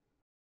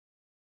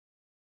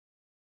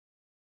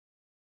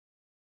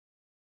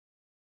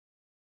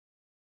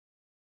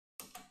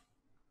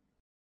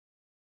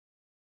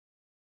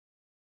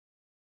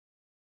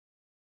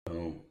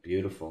 Boom.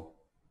 Beautiful.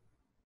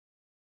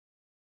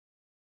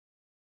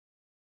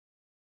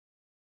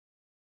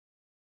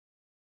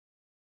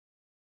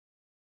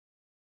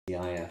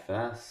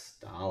 CIFS,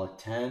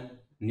 $1.10.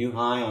 New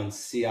high on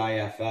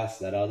CIFS,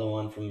 that other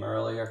one from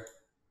earlier.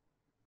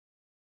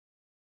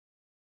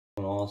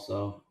 One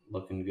also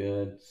looking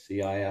good.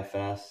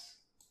 CIFS.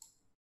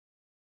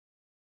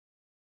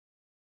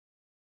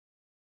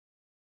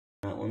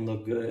 That one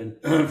looked good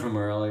from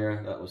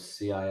earlier. That was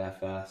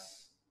CIFS.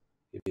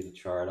 Give you the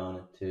chart on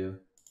it too.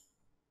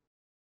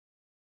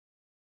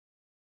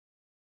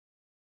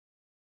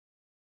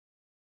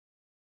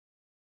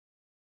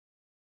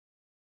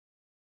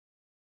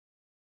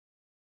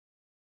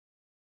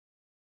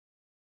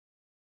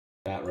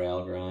 That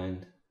rail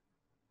grind.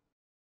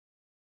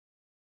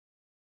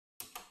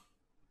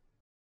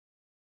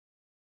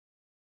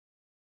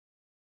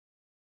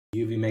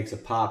 UV makes a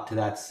pop to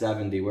that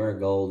 70. We're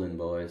golden,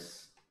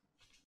 boys.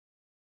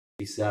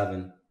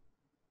 67.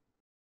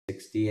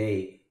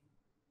 68.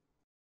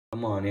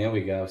 Come on, here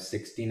we go.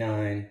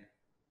 69.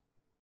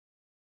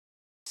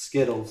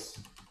 Skittles.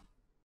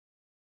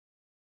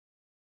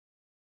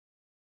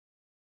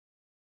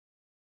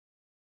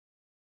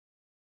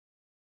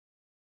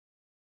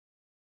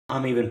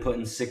 I'm even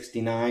putting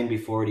 69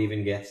 before it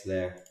even gets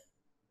there.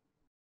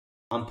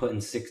 I'm putting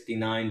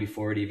 69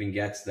 before it even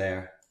gets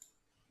there.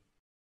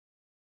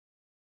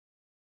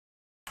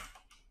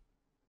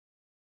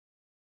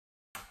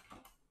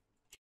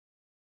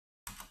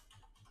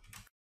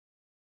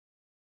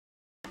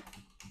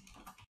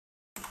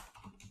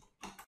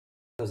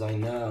 Because I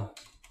know.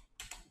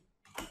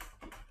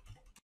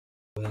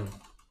 Well.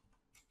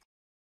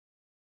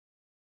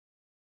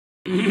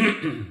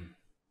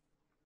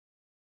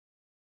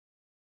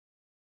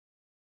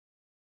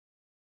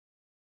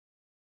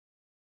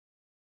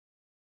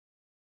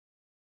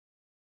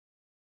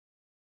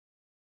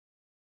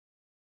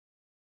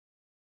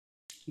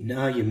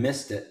 No, you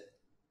missed it.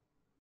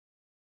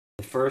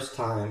 The first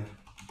time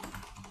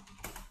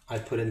I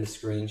put in the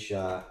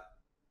screenshot.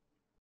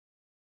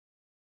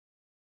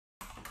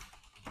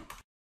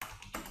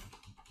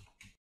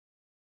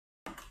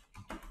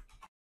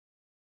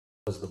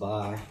 Was the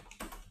buy.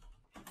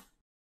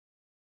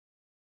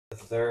 The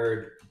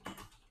third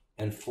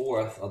and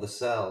fourth are the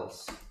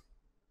sells.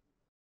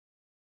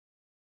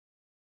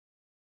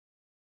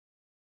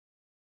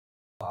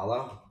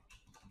 Follow?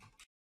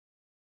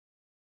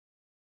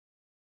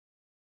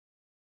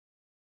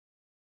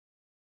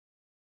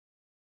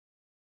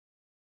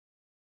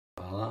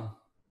 Follow?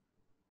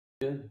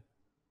 Good.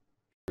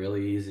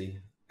 Really easy.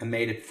 I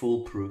made it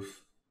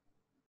foolproof.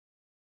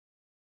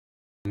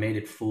 I made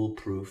it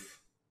foolproof.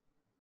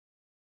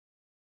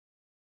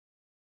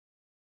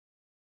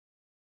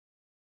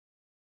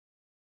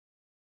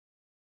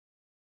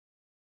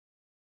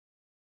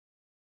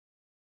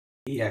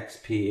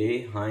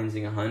 EXPE,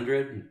 Heinzing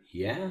 100.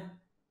 Yeah.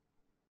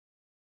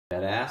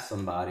 Gotta ask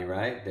somebody,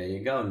 right? There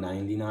you go,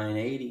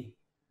 99.80.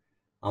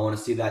 I want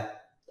to see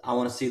that. I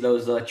want to see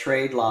those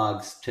trade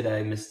logs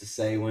today, Mr.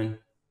 Saywin.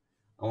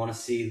 I want to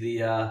see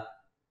the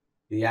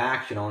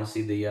action. I want to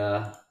see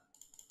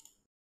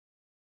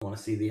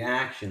the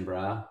action,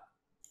 bro.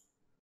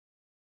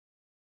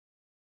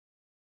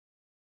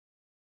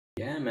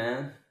 Yeah,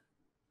 man.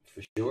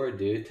 For sure,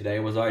 dude. Today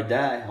was our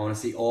day. I want to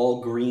see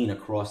all green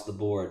across the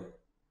board.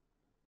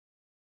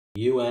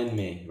 You and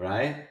me,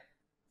 right?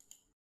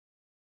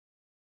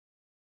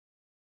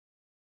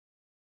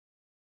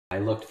 I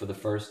looked for the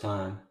first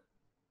time.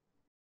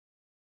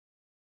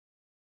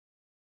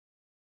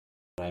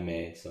 What I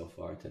made so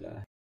far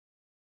today.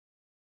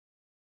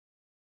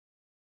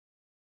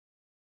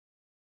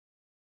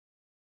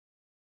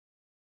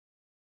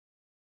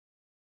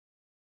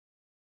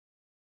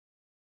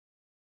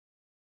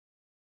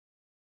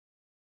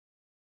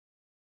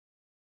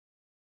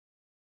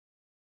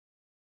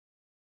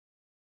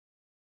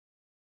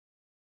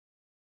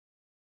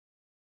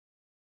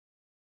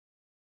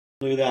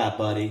 Look at that,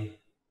 buddy.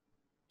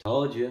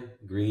 Told you.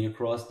 Green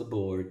across the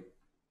board.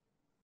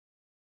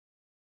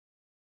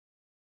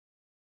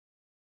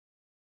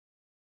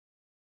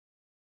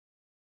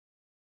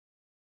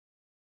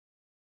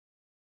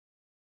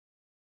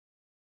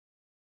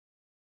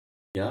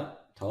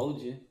 Yep,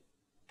 told you.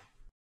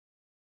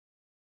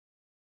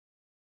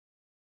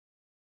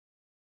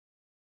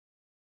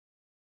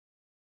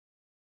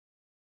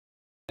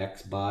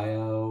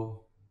 XBio,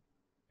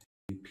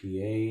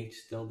 BPTH,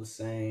 still the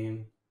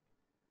same.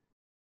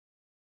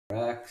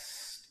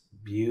 IFRX,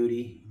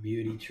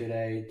 beauty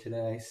today,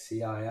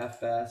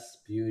 CIFS,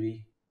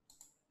 beauty.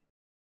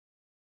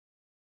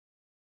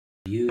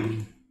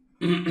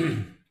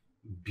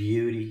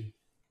 Beauty.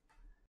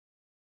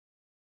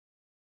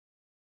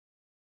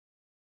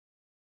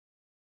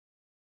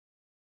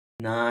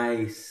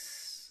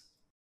 Nice.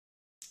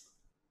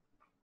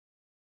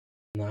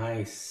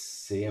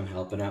 See, I'm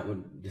helping out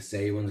with the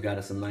Saywin's got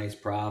us some nice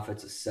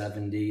profits, a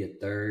 70, a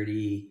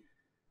 30,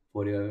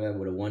 40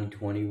 with a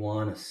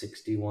 121, a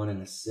 61,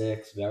 and a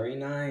 6. Very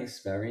nice.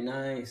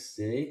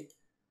 See?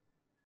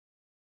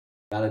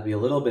 Gotta be a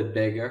little bit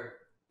bigger,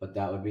 but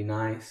that would be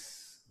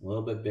nice. A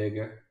little bit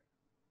bigger.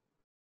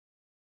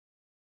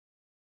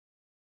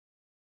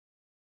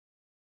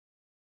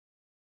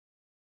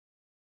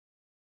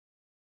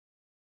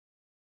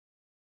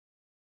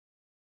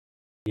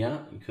 Yeah,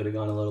 you could have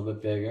gone a little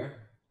bit bigger.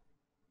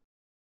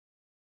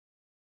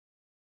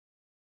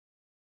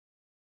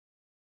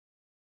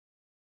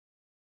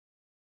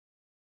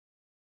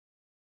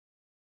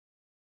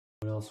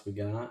 What else we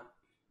got?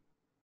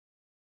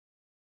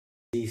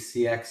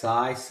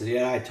 CCXI. So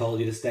yeah, I told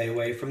you to stay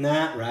away from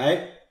that,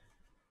 right?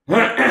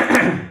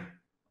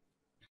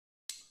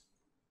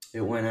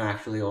 It went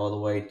actually all the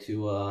way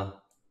to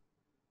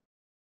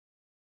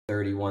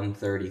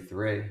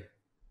 31.33.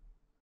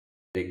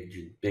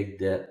 Big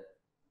dip.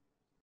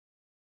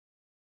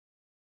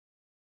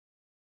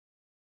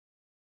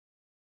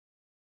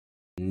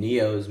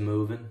 Neo's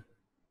moving.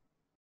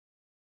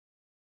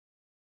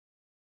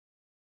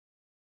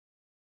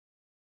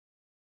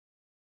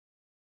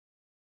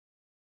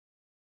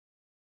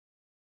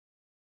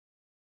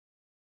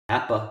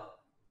 HEPA.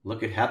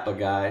 Look at HEPA,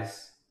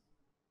 guys.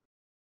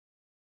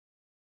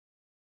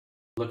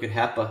 Look at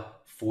HEPA.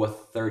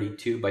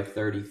 432 by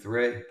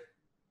 33.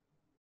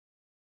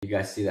 You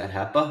guys see that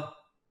HEPA?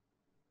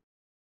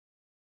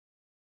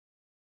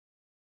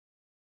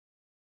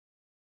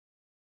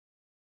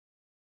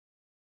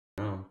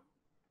 No.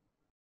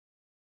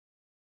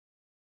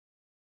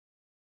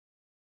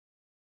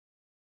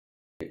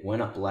 It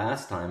went up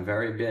last time,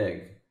 very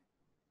big.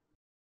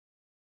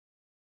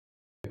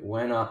 It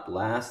went up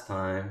last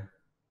time.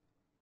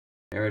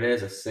 There it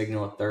is, a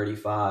signal at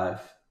 35.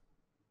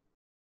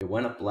 It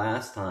went up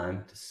last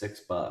time to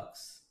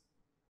 $6.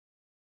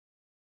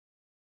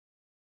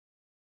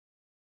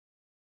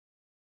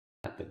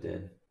 HEPA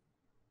did.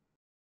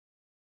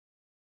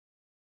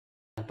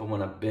 HEPA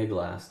went up big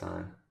last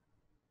time.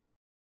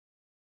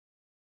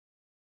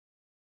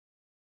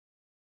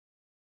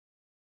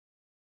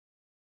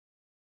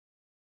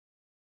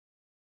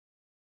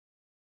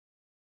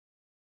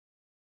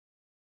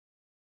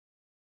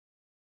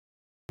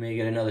 May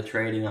get another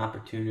trading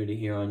opportunity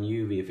here on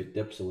UV if it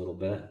dips a little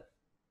bit.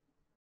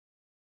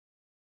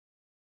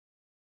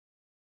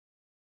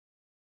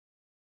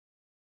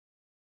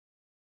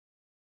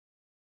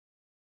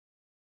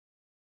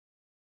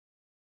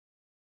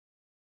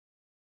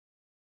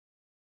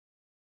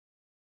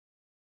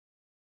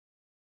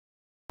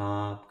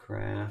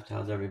 Craft,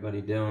 how's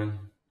everybody doing?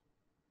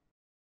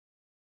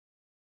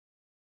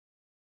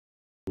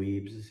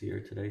 Weebs is here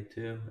today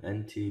too.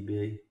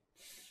 NTB.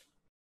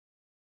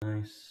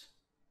 Nice.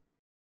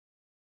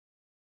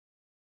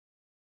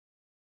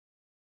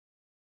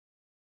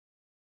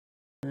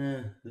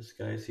 This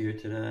guy's here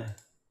today.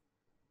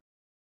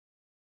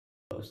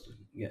 Supposed to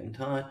get in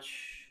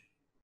touch.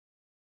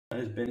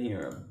 Guy's been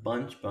here a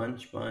bunch.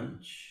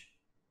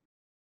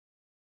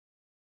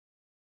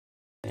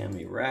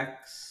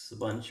 AAPL,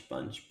 bunch.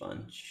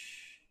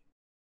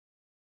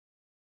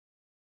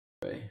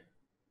 Okay.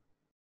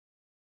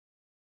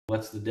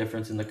 What's the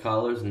difference in the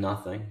colors?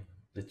 Nothing.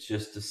 It's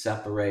just to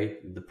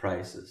separate the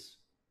prices.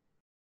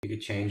 You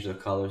could change the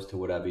colors to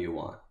whatever you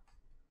want.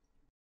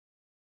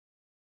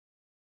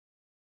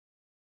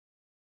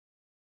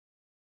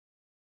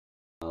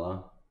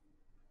 Hello?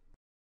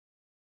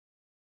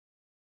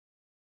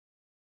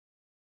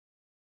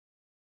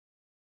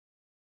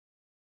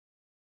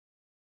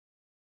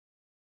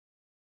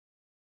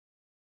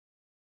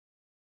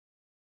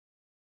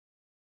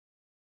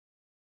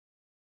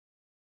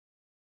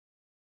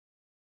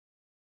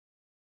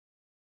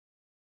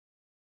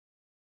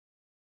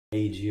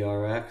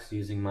 AGRX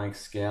using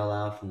Mike's scale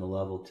out from the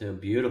level 2.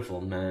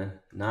 Beautiful, man.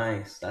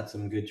 Nice. That's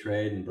some good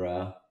trading,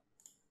 bro.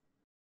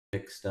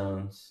 Pick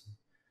stones.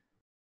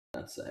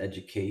 That's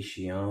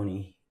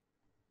educatione.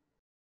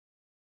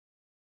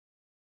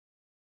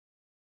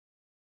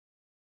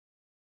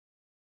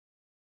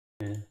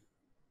 Yeah.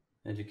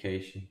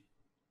 Education.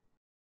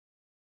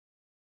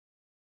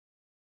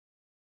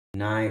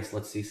 Nice.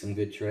 Let's see some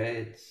good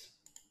trades.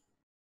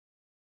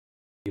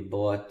 You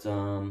bought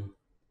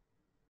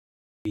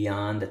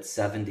Beyond at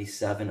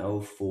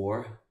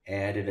 77.04,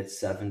 added at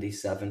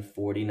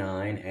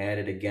 77.49,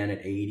 added again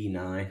at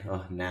 89.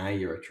 Oh, now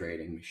you're a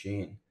trading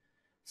machine.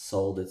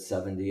 Sold at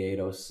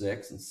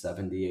 78.06 and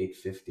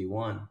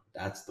 78.51.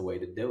 That's the way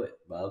to do it,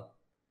 bub.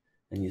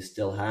 And you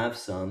still have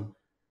some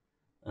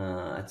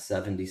at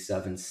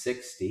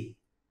 77.60,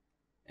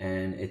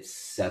 and it's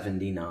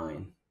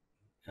 79.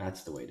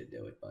 That's the way to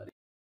do it, buddy.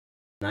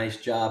 Nice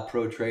job,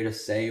 Pro Trader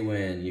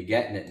Saywin. You're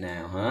getting it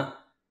now, huh?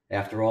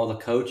 After all the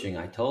coaching,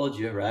 I told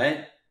you,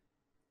 right?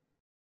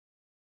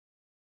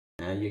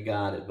 Now you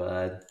got it,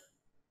 bud.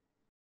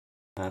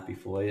 Happy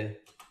for you.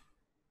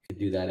 Could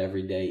do that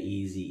every day,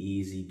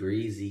 easy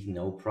breezy,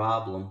 no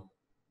problem.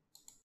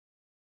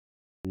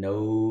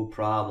 No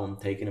problem.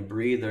 Taking a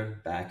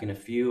breather. Back in a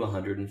few,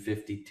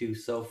 152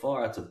 so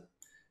far.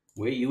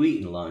 Where you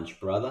eating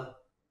lunch, brother?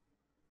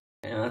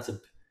 Man,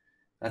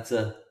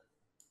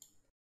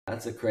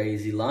 that's a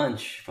crazy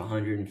lunch for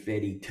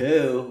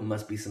 152.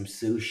 Must be some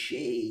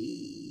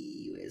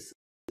sushi. Where's some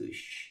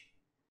sushi?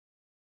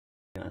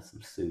 Got some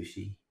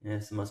sushi.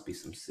 Yes, it must be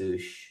some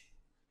sushi.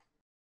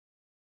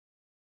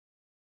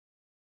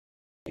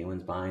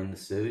 Anyone's buying the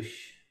sushi?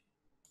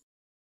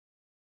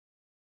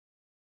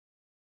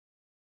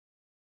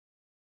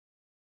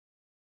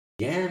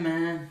 Yeah,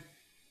 man.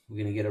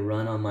 We're gonna get a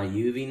run on my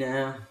UV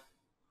now.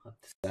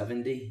 Up to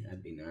 70.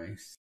 That'd be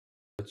nice.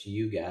 What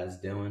you guys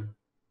doing?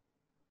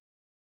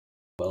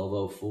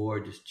 1204,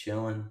 just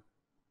chilling.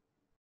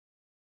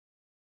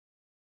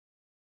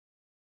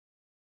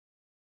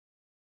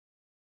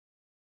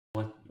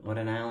 What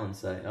did Alan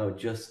say? Oh,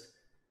 Justin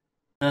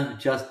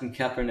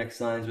Kaepernick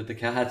signs with the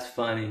Cats.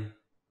 Funny.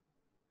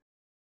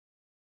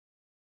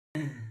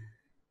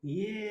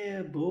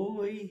 Yeah,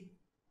 boy.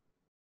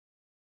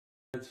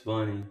 That's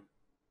funny.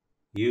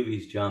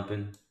 UV's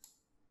jumping.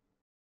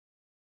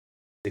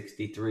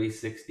 63,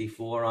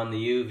 64 on the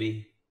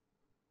UV.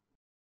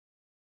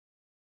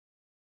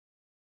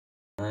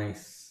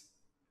 Nice.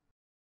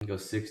 Go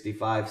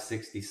 65,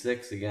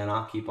 66 again.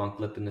 I'll keep on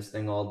clipping this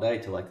thing all day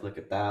till I click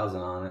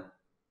 1,000 on it.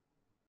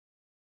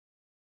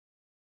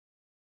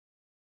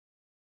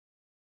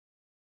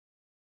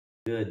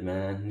 Good,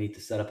 man. Need to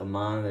set up a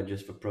monitor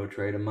just for Pro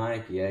Trader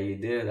Mike. Yeah, you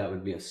do. That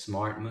would be a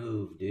smart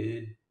move,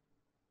 dude.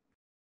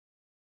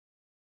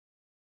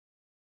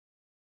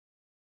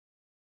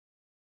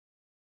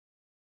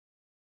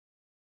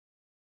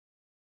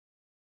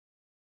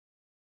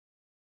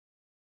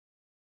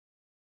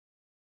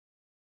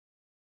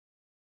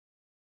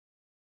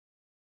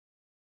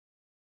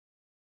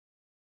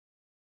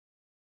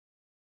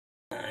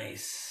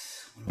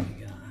 Nice. What do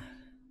we got?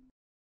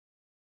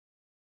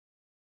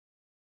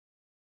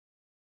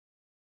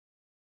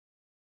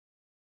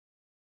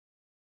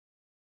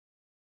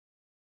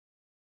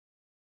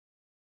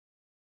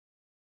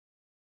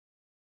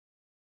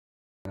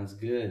 That's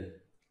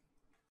good.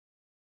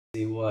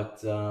 See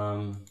what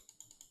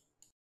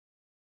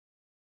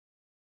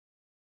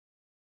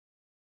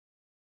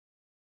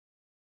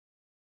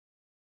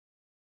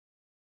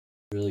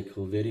really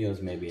cool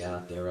videos may be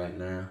out there right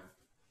now.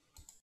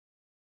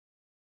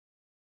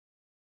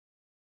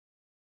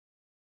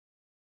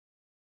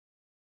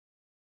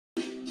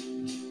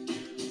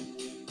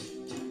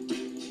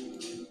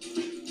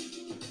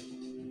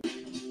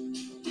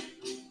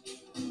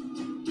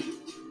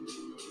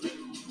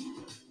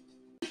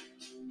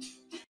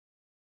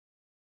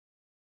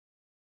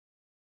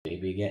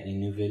 Baby, get any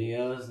new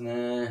videos?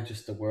 Nah,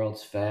 just the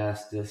world's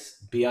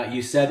fastest.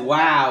 You said,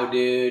 wow,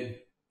 dude.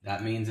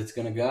 That means it's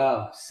going to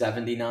go.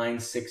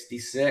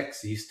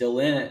 79.66. You still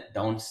in it.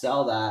 Don't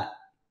sell that.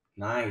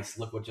 Nice.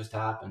 Look what just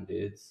happened,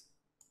 dudes.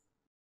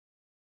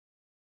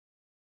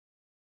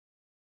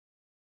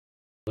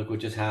 Look what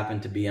just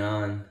happened to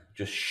Beyond.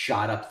 Just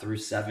shot up through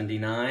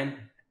 79.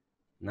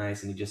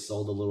 Nice. And he just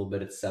sold a little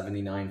bit at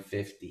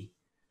 79.50.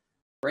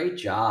 Great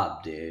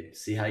job, dude.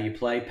 See how you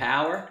play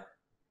power?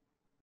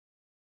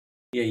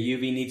 Yeah,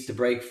 UV needs to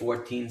break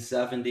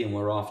 1470 and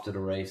we're off to the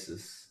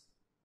races.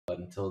 But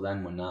until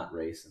then, we're not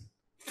racing.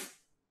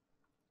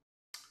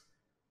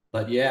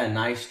 But yeah,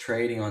 nice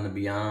trading on the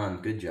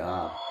beyond. Good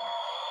job.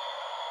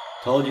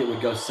 Told you it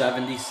would go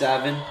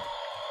 77,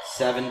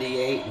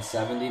 78, and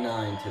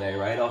 79 today.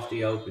 Right off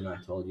the open, I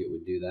told you it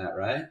would do that,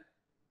 right?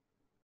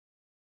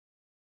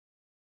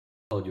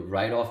 Told you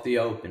right off the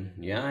open.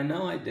 Yeah, I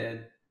know I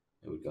did.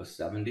 It would go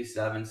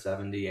 77,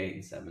 78,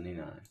 and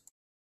 79.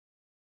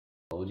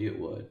 Told you it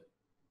would.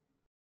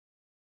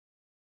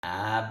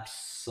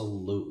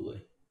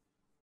 Absolutely.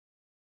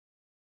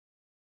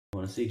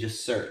 Want to see?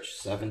 Just search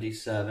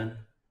 77,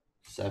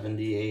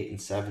 78,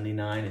 and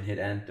 79 and hit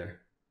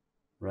enter.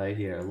 Right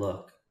here,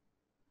 look.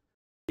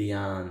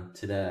 Beyond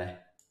today.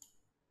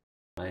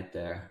 Right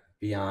there.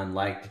 Beyond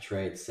like to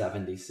trade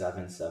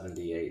 77,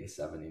 78, and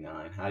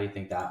 79. How do you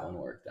think that one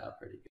worked out?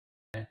 Pretty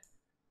good.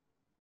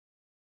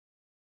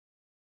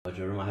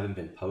 Okay? I haven't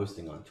been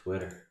posting on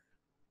Twitter.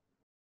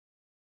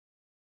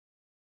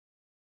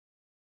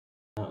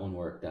 That one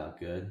worked out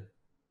good.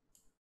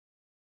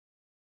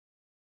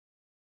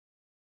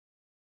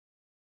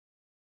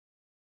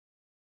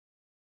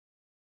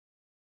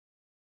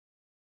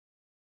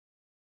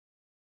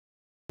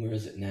 Where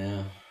is it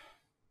now?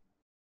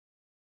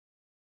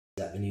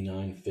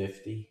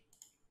 79.50.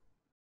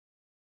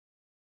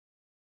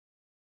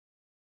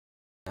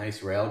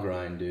 Nice rail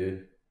grind,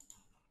 dude.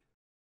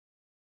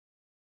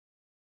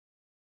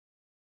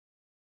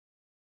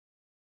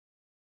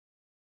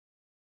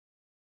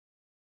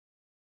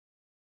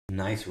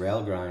 Nice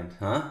rail grind,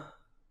 huh?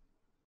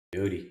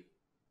 Beauty.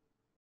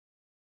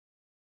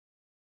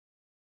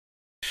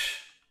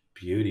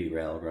 Beauty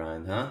rail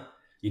grind, huh?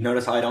 You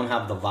notice how I don't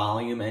have the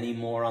volume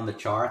anymore on the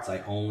charts? I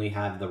only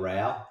have the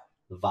rail.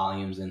 The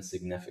volume's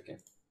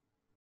insignificant.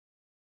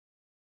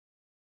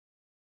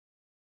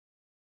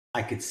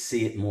 I could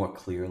see it more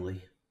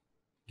clearly.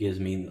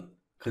 Gives me,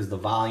 because the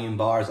volume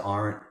bars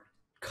aren't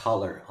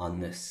color on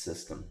this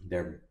system.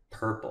 They're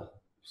purple.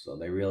 So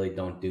they really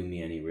don't do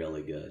me any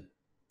really good.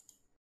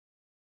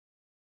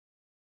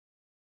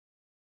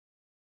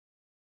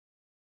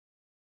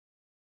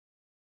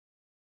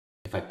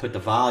 If I put the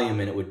volume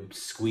in, it would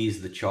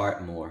squeeze the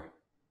chart more.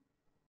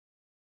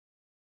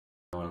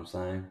 You know what I'm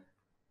saying?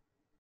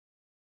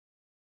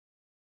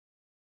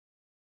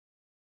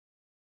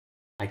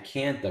 I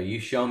can't though. You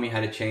show me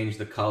how to change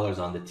the colors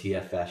on the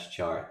TFS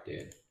chart,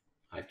 dude.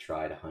 I've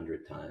tried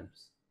 100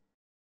 times.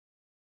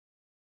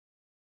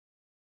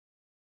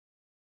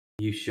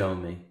 You show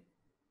me.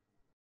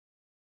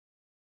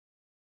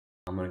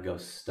 I'm gonna go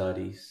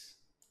studies.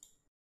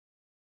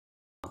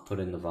 I'll put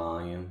in the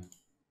volume.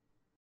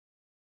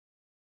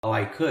 Oh,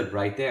 I could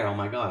right there. Oh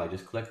my God, I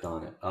just clicked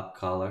on it. Up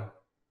color.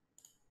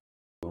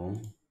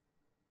 Boom.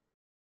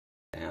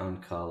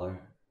 Down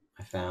color.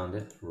 I found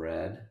it.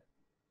 Red.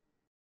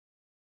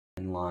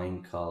 And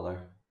line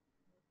color.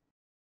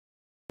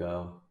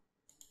 Go.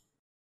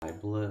 High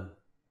blue.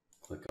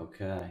 Click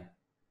OK.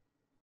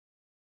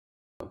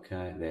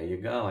 Okay, there you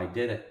go. I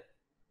did it.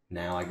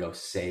 Now I go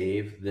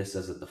save this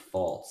as a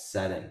default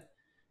setting.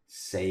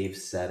 Save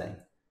setting.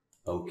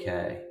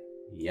 Okay.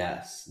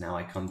 Yes. Now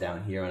I come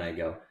down here and I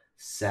go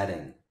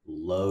setting,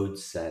 load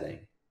setting,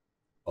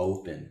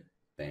 open.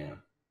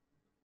 Bam.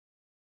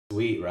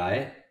 Sweet,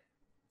 right?